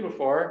chatted with you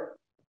before.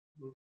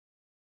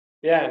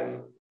 Yeah,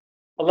 and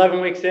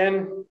 11 weeks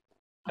in,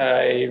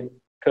 I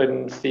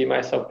couldn't see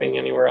myself being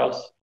anywhere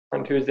else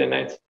on Tuesday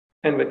nights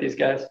and with these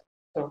guys.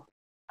 So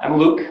I'm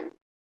Luke.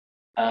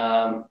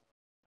 I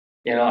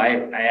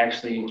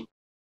actually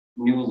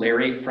knew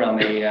Larry from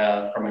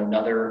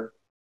another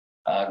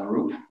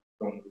group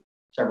from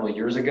several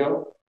years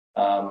ago.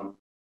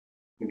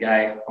 The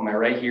guy on my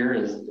right here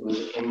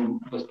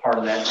was part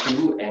of that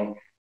too, and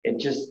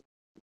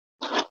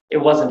it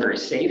wasn't very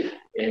safe.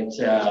 It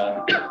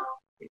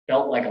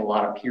felt like a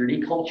lot of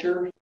purity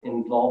culture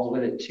involved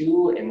with it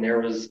too, and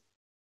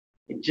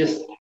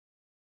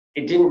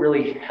it didn't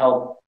really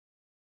help,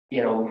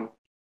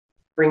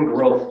 bring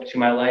growth to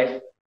my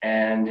life,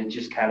 and it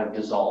just kind of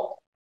dissolved.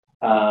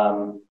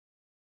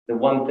 The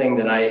one thing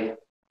that I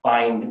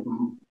find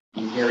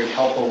very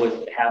helpful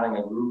with having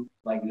a group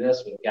like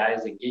this with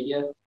guys that get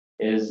you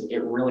is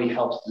it really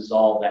helps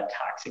dissolve that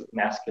toxic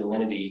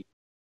masculinity.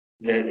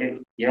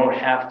 You don't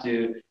have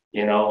to,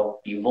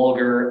 be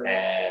vulgar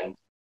and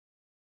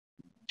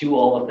do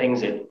all the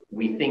things that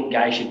we think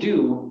guys should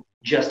do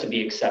just to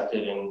be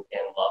accepted and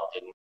loved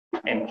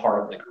and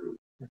part of the group.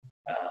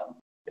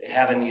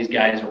 Having these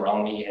guys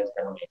around me has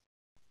been amazing.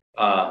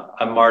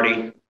 I'm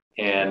Marty,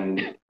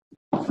 and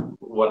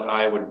what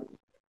I would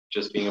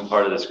just being a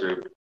part of this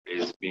group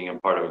is being a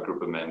part of a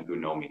group of men who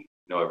know me,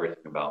 know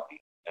everything about me,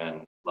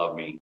 and love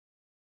me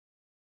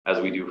as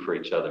we do for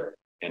each other.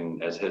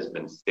 And as has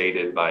been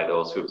stated by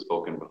those who have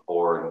spoken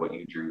before, and what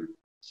you, Drew,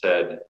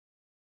 said,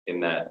 in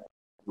that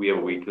we have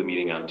a weekly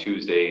meeting on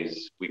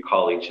Tuesdays, we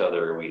call each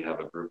other, we have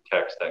a group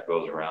text that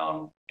goes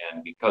around,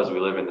 and because we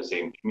live in the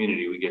same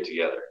community, we get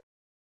together.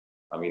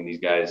 I mean, these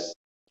guys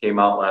came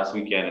out last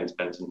weekend and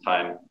spent some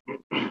time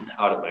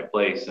out at my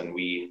place, and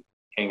we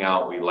hang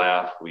out, we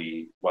laugh,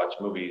 we watch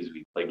movies,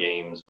 we play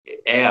games,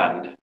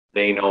 and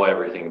they know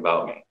everything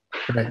about me.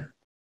 Right.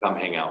 Come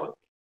hang out with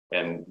me,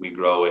 and we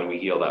grow and we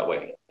heal that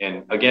way.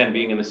 And again,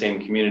 being in the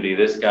same community,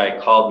 this guy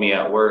called me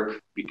at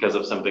work because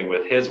of something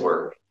with his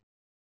work.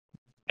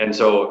 And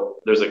so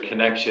there's a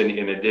connection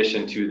in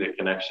addition to the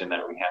connection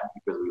that we have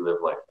because we live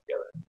life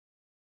together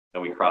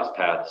and we cross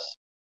paths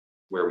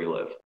where we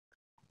live.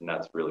 And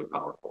that's really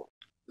powerful.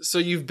 So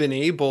you've been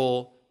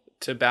able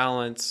to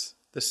balance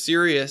the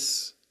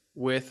serious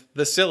with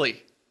the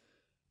silly.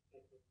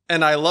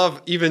 And I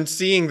love even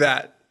seeing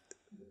that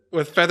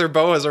with feather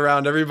boas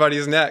around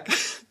everybody's neck.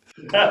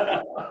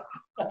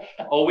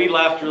 Oh, we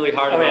laughed really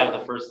hard about it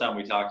the first time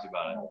we talked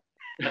about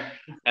it.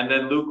 And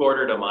then Luke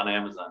ordered them on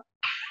Amazon.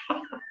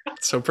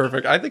 So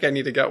perfect. I think I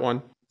need to get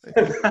one.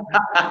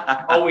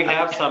 Oh, we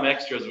have some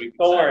extras. We can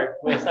Don't worry,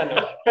 we'll send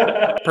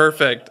them.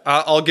 Perfect.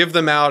 I'll give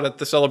them out at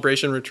the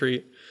celebration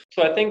retreat.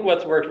 So I think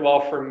what's worked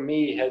well for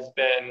me has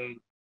been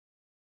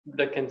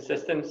the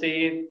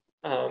consistency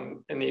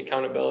and the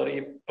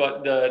accountability,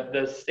 but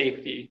the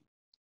safety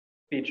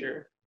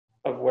feature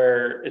of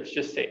where it's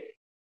just safe.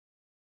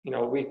 You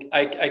know,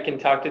 I can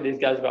talk to these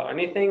guys about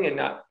anything and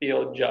not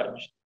feel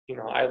judged. You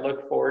know, I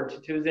look forward to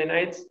Tuesday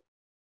nights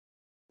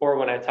or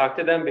when I talk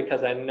to them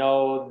because I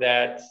know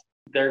that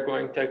they're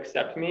going to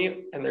accept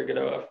me and they're going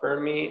to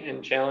affirm me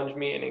and challenge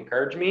me and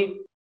encourage me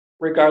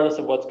regardless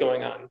of what's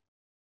going on.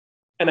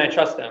 And I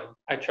trust them.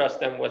 I trust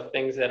them with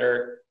things that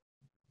are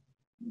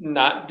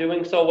not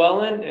doing so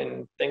well in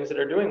and things that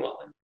are doing well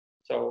in.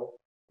 So,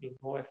 you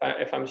know,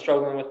 if I'm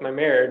struggling with my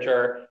marriage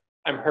or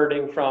I'm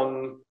hurting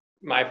from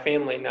my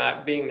family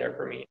not being there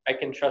for me, I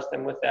can trust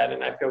them with that,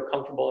 and I feel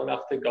comfortable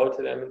enough to go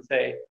to them and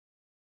say,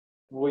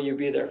 "Will you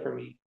be there for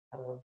me?"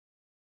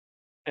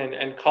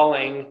 And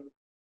calling,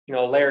 you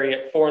know, Larry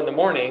at 4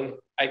 a.m,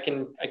 I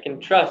can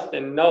trust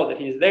and know that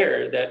he's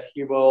there, that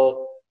he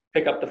will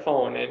pick up the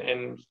phone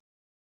and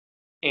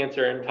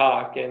answer and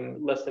talk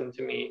and listen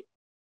to me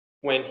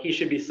when he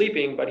should be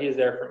sleeping, but he's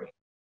there for me.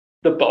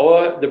 The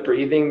BOA, the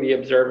breathing, the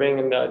observing,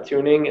 and the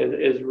tuning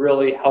is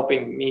really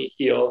helping me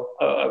heal,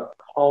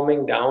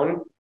 calming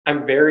down.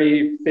 I'm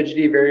very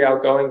fidgety, very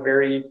outgoing,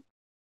 very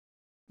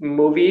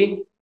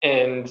movie.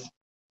 And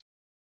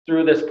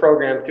through this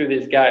program, through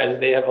these guys,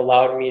 they have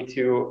allowed me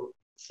to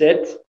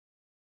sit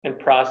and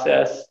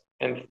process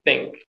and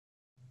think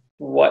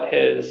what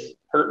has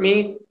hurt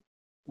me,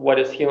 what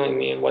is healing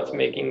me, and what's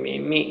making me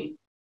me,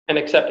 and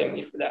accepting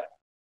me for that.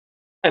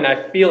 And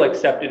I feel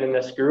accepted in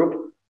this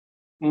group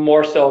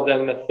more so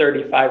than the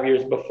 35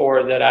 years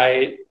before that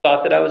I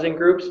thought that I was in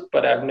groups,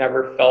 but I've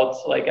never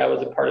felt like I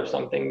was a part of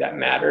something that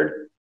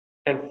mattered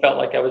and felt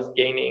like I was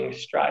gaining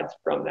strides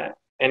from that.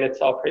 And it's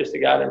all praise to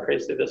God and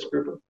praise to this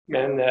group of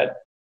men that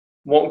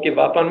won't give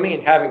up on me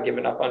and haven't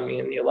given up on me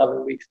in the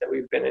 11 weeks that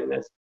we've been in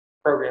this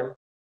program.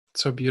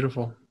 So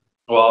beautiful.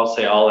 Well,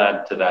 I'll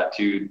add to that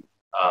too.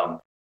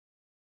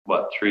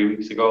 3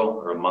 weeks ago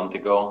or a month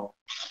ago,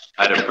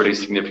 I had a pretty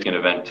significant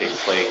event take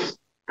place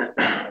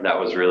that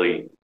was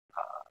really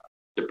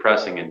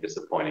depressing and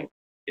disappointing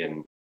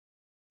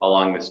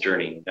along this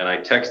journey. And I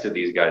texted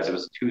these guys, it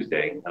was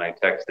Tuesday, and I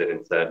texted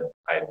and said,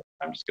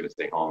 I'm just going to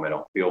stay home. I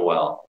don't feel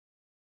well.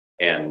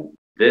 And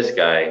this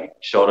guy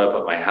showed up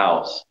at my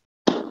house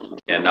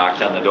and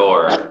knocked on the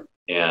door.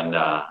 And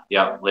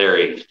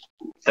Larry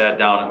sat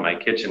down at my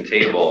kitchen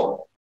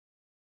table.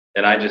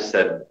 And I just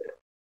said,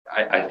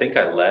 I think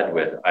I led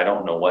with, I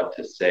don't know what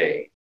to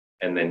say.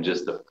 And then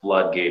just the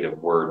floodgate of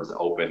words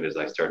opened as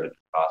I started to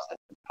process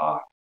and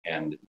talk.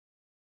 And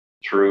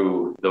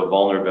through the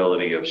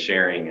vulnerability of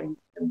sharing and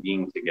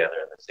being together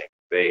in the same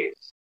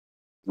space,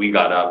 we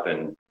got up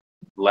and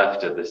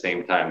left at the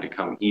same time to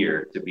come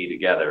here to be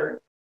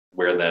together,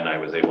 where then I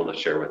was able to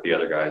share with the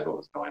other guys what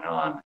was going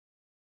on,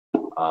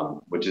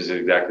 which is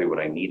exactly what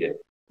I needed,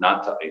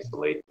 not to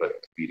isolate,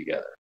 but to be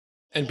together.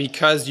 And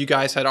because you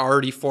guys had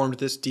already formed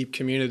this deep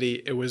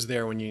community, it was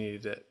there when you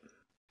needed it.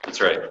 That's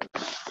right.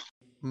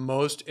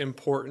 Most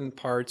important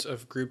parts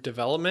of group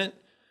development,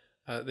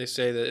 they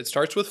say that it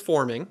starts with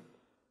forming,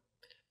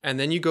 and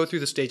then you go through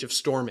the stage of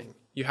storming.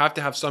 You have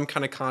to have some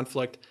kind of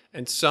conflict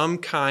and some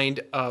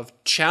kind of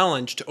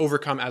challenge to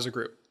overcome as a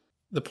group.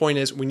 The point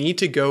is, we need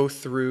to go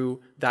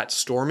through that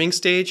storming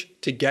stage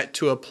to get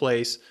to a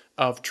place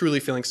of truly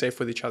feeling safe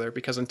with each other,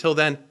 because until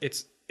then,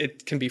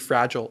 it can be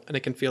fragile and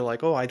it can feel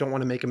like, oh, I don't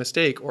want to make a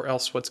mistake, or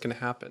else what's going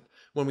to happen?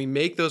 When we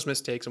make those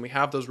mistakes and we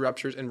have those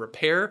ruptures and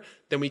repair,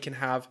 then we can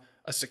have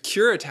a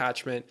secure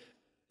attachment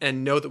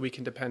and know that we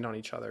can depend on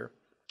each other.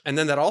 And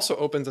then that also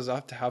opens us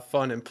up to have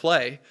fun and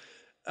play.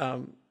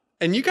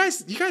 And you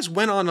guys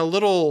went on a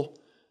little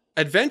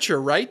adventure,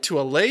 right? To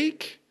a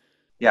lake?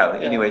 Yeah,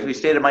 anyways, we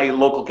stayed at my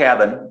local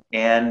cabin,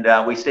 and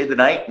we stayed the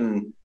night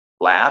and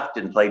laughed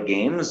and played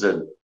games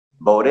and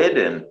boated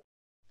and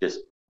just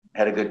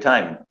had a good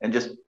time, and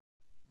just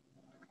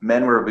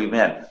men were we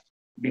men.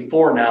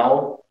 Before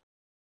now,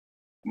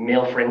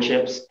 male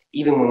friendships,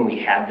 even when we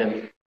had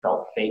them,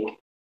 felt fake.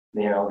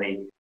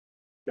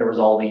 There was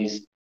all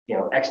these,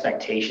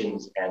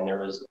 expectations, and there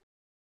was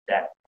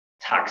that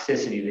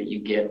toxicity that you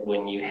get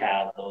when you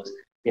have those,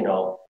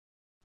 the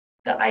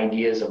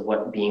ideas of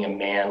what being a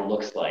man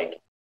looks like.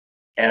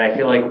 And I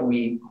feel like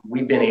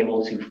we've been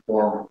able to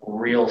form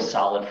real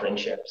solid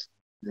friendships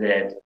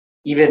that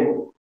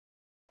even,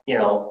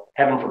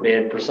 heaven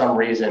forbid, for some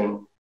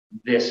reason,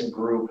 this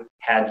group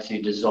had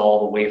to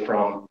dissolve away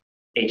from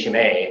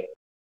HMA,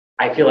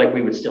 I feel like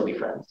we would still be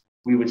friends.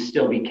 We would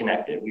still be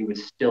connected. We would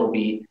still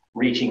be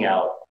reaching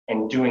out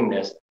and doing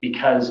this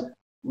because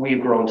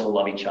we've grown to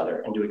love each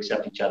other and to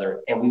accept each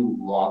other. And we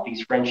want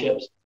these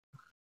friendships,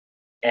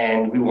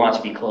 and we want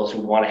to be close.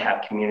 We want to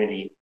have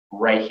community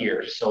right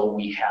here. So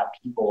we have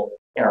people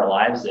in our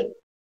lives that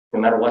no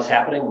matter what's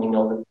happening, we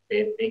know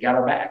that they got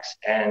our backs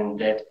and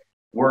that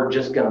we're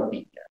just going to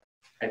be there.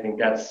 I think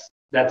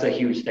that's a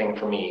huge thing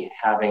for me,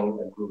 having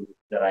a group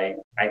that I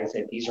can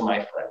say, these are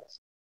my friends.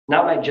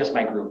 Not just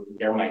my group,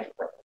 they're my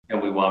friends.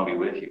 And we want to be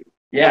with you.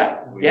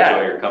 Yeah. We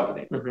enjoy your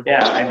company.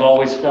 Yeah, I've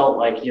always felt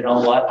like, you know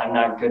what, I'm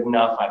not good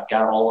enough. I've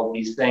got all of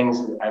these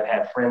things. I've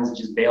had friends that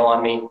just bail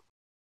on me.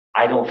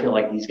 I don't feel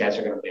like these guys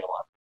are going to bail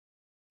on me.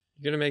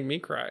 You're going to make me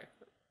cry.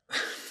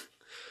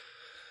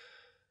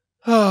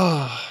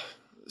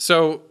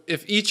 So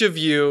if each of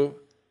you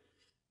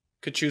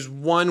could choose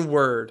one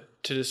word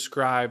to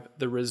describe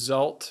the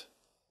result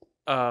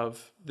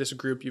of this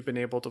group you've been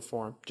able to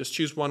form, just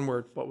choose one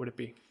word, what would it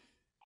be?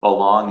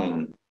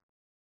 Belonging.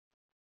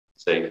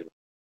 Safe.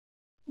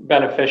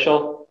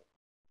 Beneficial.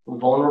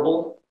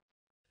 Vulnerable.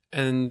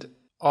 And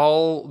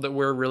all that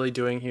we're really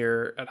doing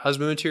here at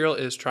Husband Material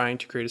is trying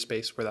to create a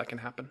space where that can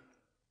happen.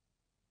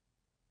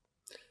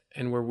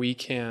 And where we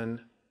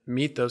can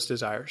meet those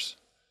desires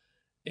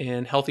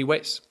in healthy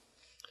ways.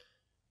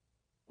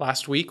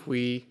 Last week,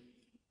 we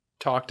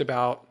talked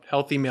about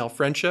healthy male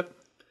friendship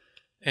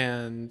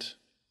and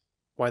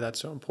why that's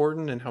so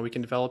important and how we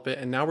can develop it.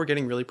 And now we're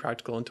getting really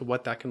practical into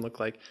what that can look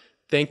like.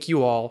 Thank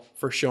you all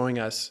for showing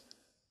us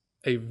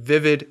a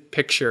vivid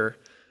picture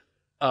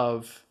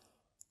of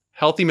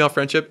healthy male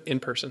friendship in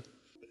person.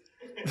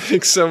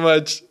 Thanks so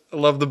much. I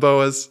love the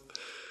boas.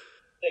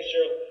 Thanks,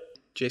 Cheryl.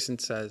 Jason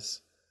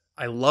says,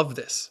 I love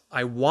this.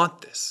 I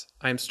want this.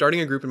 I am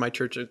starting a group in my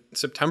church in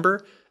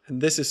September,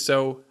 and this is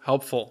so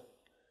helpful.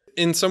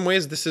 In some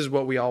ways, this is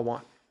what we all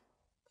want.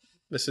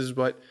 This is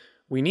what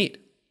we need.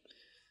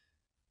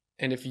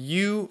 And if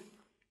you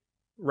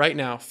right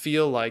now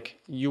feel like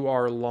you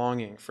are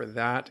longing for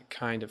that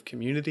kind of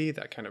community,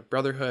 that kind of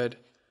brotherhood,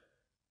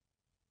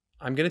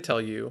 I'm going to tell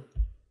you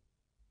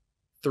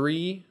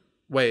 3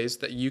 ways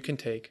that you can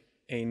take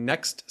a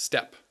next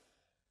step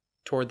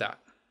toward that.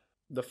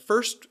 The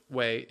first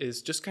way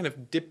is just kind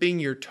of dipping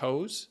your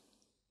toes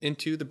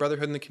into the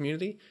brotherhood and the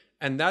community,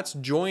 and that's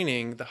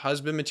joining the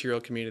Husband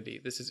Material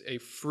community. This is a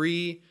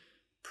free,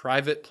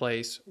 private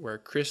place where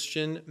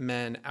Christian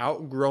men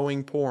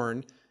outgrowing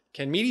porn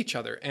can meet each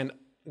other. And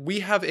we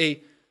have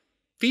a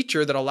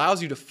feature that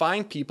allows you to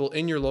find people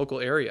in your local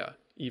area,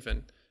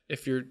 even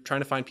if you're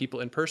trying to find people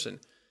in person.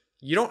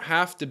 You don't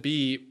have to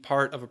be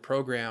part of a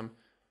program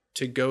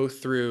to go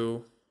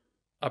through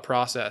a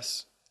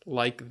process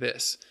like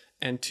this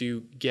and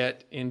to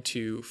get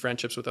into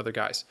friendships with other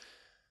guys.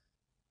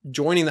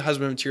 Joining the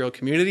Husband Material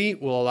community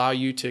will allow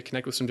you to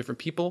connect with some different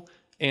people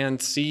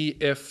and see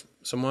if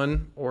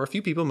someone or a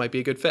few people might be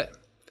a good fit.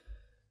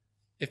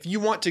 If you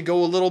want to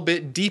go a little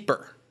bit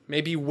deeper,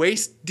 maybe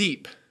waist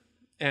deep,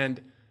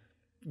 and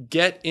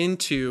get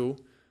into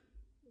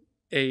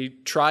a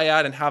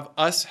triad and have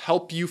us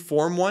help you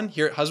form one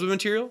here at Husband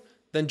Material,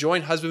 then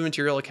join Husband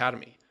Material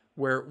Academy,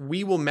 where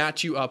we will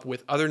match you up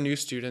with other new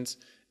students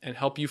and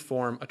help you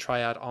form a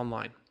triad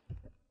online.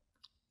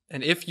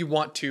 And if you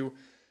want to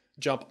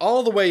jump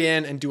all the way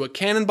in and do a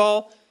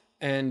cannonball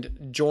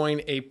and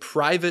join a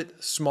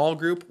private small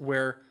group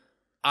where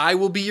I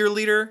will be your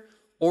leader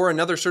or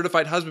another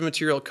certified Husband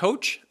Material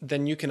coach,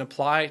 then you can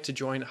apply to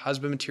join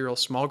Husband Material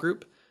small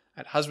group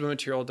at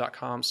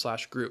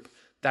husbandmaterial.com/group.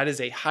 That is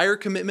a higher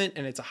commitment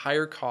and it's a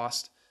higher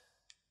cost,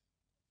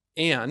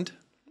 and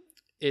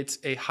it's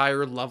a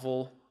higher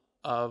level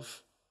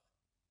of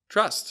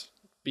trust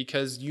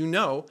because you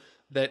know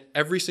that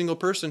every single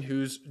person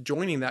who's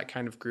joining that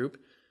kind of group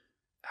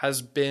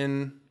has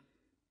been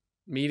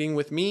meeting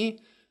with me.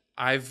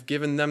 I've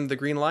given them the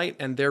green light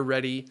and they're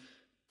ready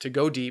to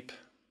go deep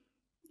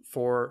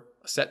for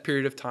a set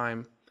period of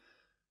time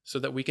so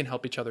that we can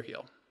help each other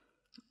heal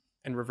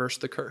and reverse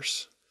the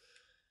curse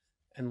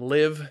and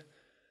live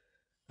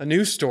a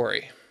new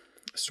story,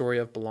 a story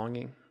of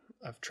belonging,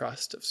 of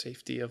trust, of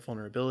safety, of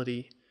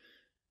vulnerability,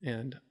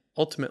 and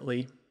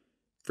ultimately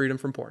freedom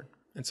from porn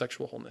and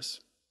sexual wholeness.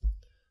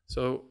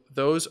 So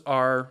those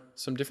are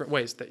some different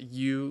ways that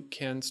you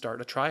can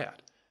start a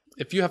triad.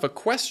 If you have a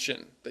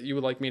question that you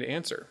would like me to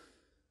answer,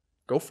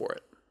 go for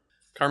it.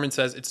 Carmen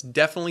says, it's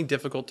definitely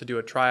difficult to do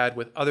a triad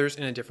with others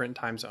in a different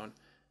time zone.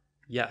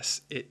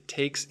 Yes, it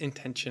takes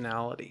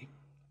intentionality.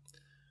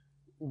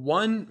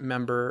 One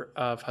member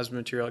of Husband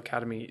Material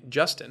Academy,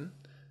 Justin,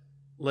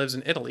 lives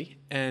in Italy,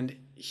 and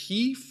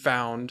he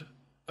found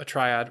a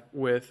triad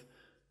with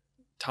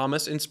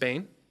Thomas in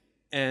Spain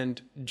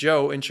and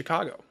Joe in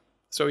Chicago.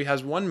 So he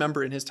has one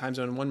member in his time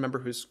zone and one member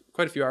who's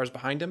quite a few hours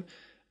behind him.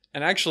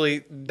 And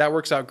actually, that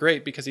works out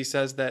great because he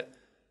says that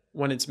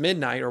when it's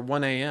midnight or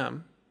 1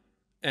 a.m.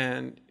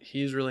 and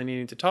he's really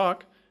needing to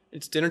talk,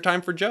 it's dinner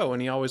time for Joe,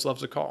 and he always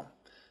loves a call.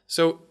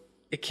 So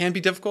it can be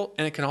difficult,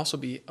 and it can also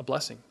be a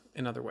blessing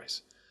in other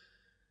ways.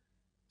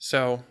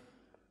 So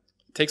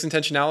it takes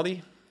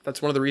intentionality.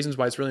 That's one of the reasons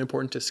why it's really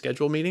important to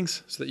schedule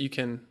meetings so that you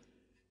can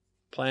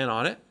plan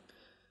on it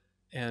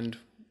and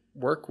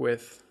work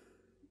with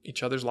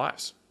each other's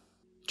lives.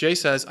 Jay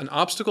says, an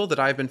obstacle that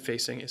I've been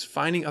facing is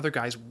finding other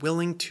guys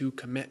willing to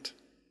commit.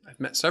 I've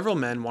met several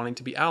men wanting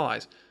to be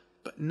allies,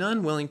 but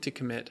none willing to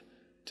commit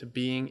to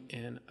being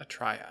in a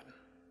triad.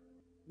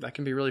 That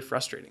can be really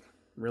frustrating,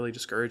 really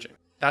discouraging.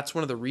 That's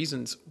one of the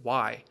reasons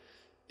why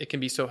it can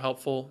be so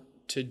helpful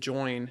to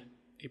join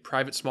a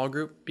private small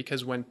group,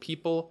 because when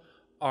people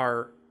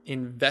are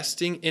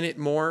investing in it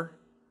more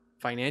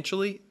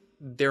financially,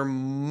 they're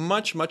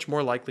much, much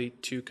more likely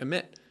to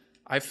commit.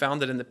 I've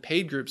found that in the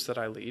paid groups that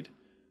I lead,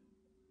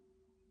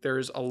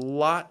 there's a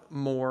lot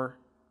more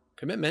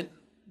commitment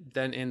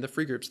than in the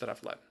free groups that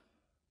I've led.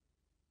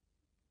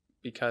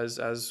 Because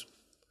as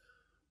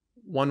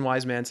one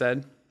wise man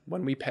said,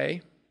 when we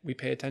pay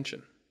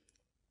attention.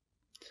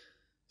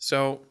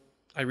 So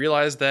I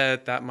realize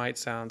that that might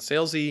sound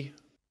salesy.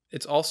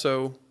 It's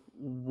also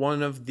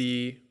one of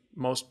the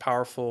most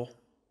powerful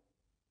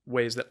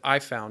ways that I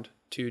found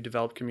to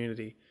develop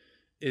community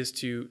is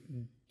to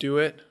do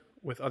it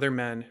with other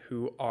men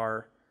who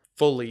are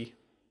fully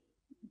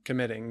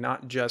committing,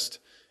 not just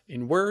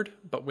in word,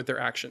 but with their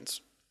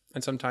actions.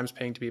 And sometimes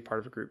paying to be a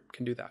part of a group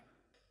can do that.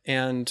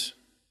 And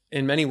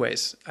in many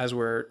ways, as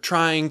we're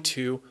trying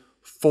to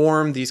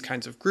form these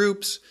kinds of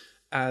groups,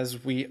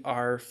 as we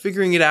are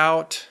figuring it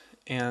out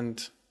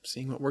and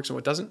seeing what works and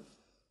what doesn't,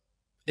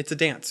 it's a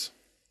dance.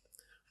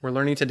 We're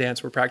learning to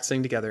dance, we're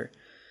practicing together,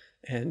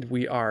 and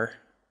we are,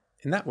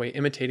 in that way,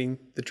 imitating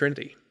the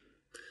Trinity.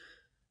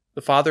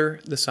 The Father,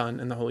 the Son,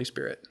 and the Holy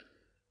Spirit,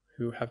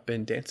 who have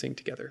been dancing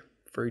together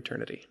for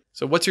eternity.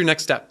 So what's your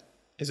next step?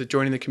 Is it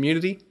joining the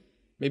community?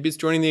 Maybe it's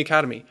joining the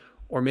academy,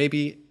 or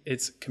maybe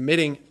it's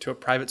committing to a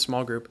private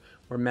small group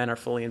where men are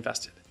fully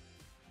invested.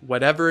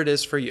 Whatever it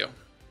is for you,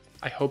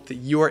 I hope that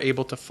you are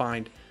able to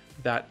find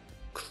that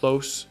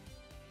close,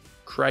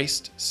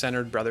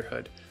 Christ-centered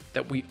brotherhood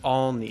that we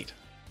all need.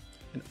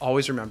 And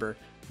always remember,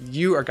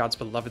 you are God's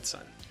beloved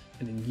Son,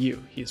 and in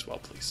you, He is well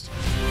pleased.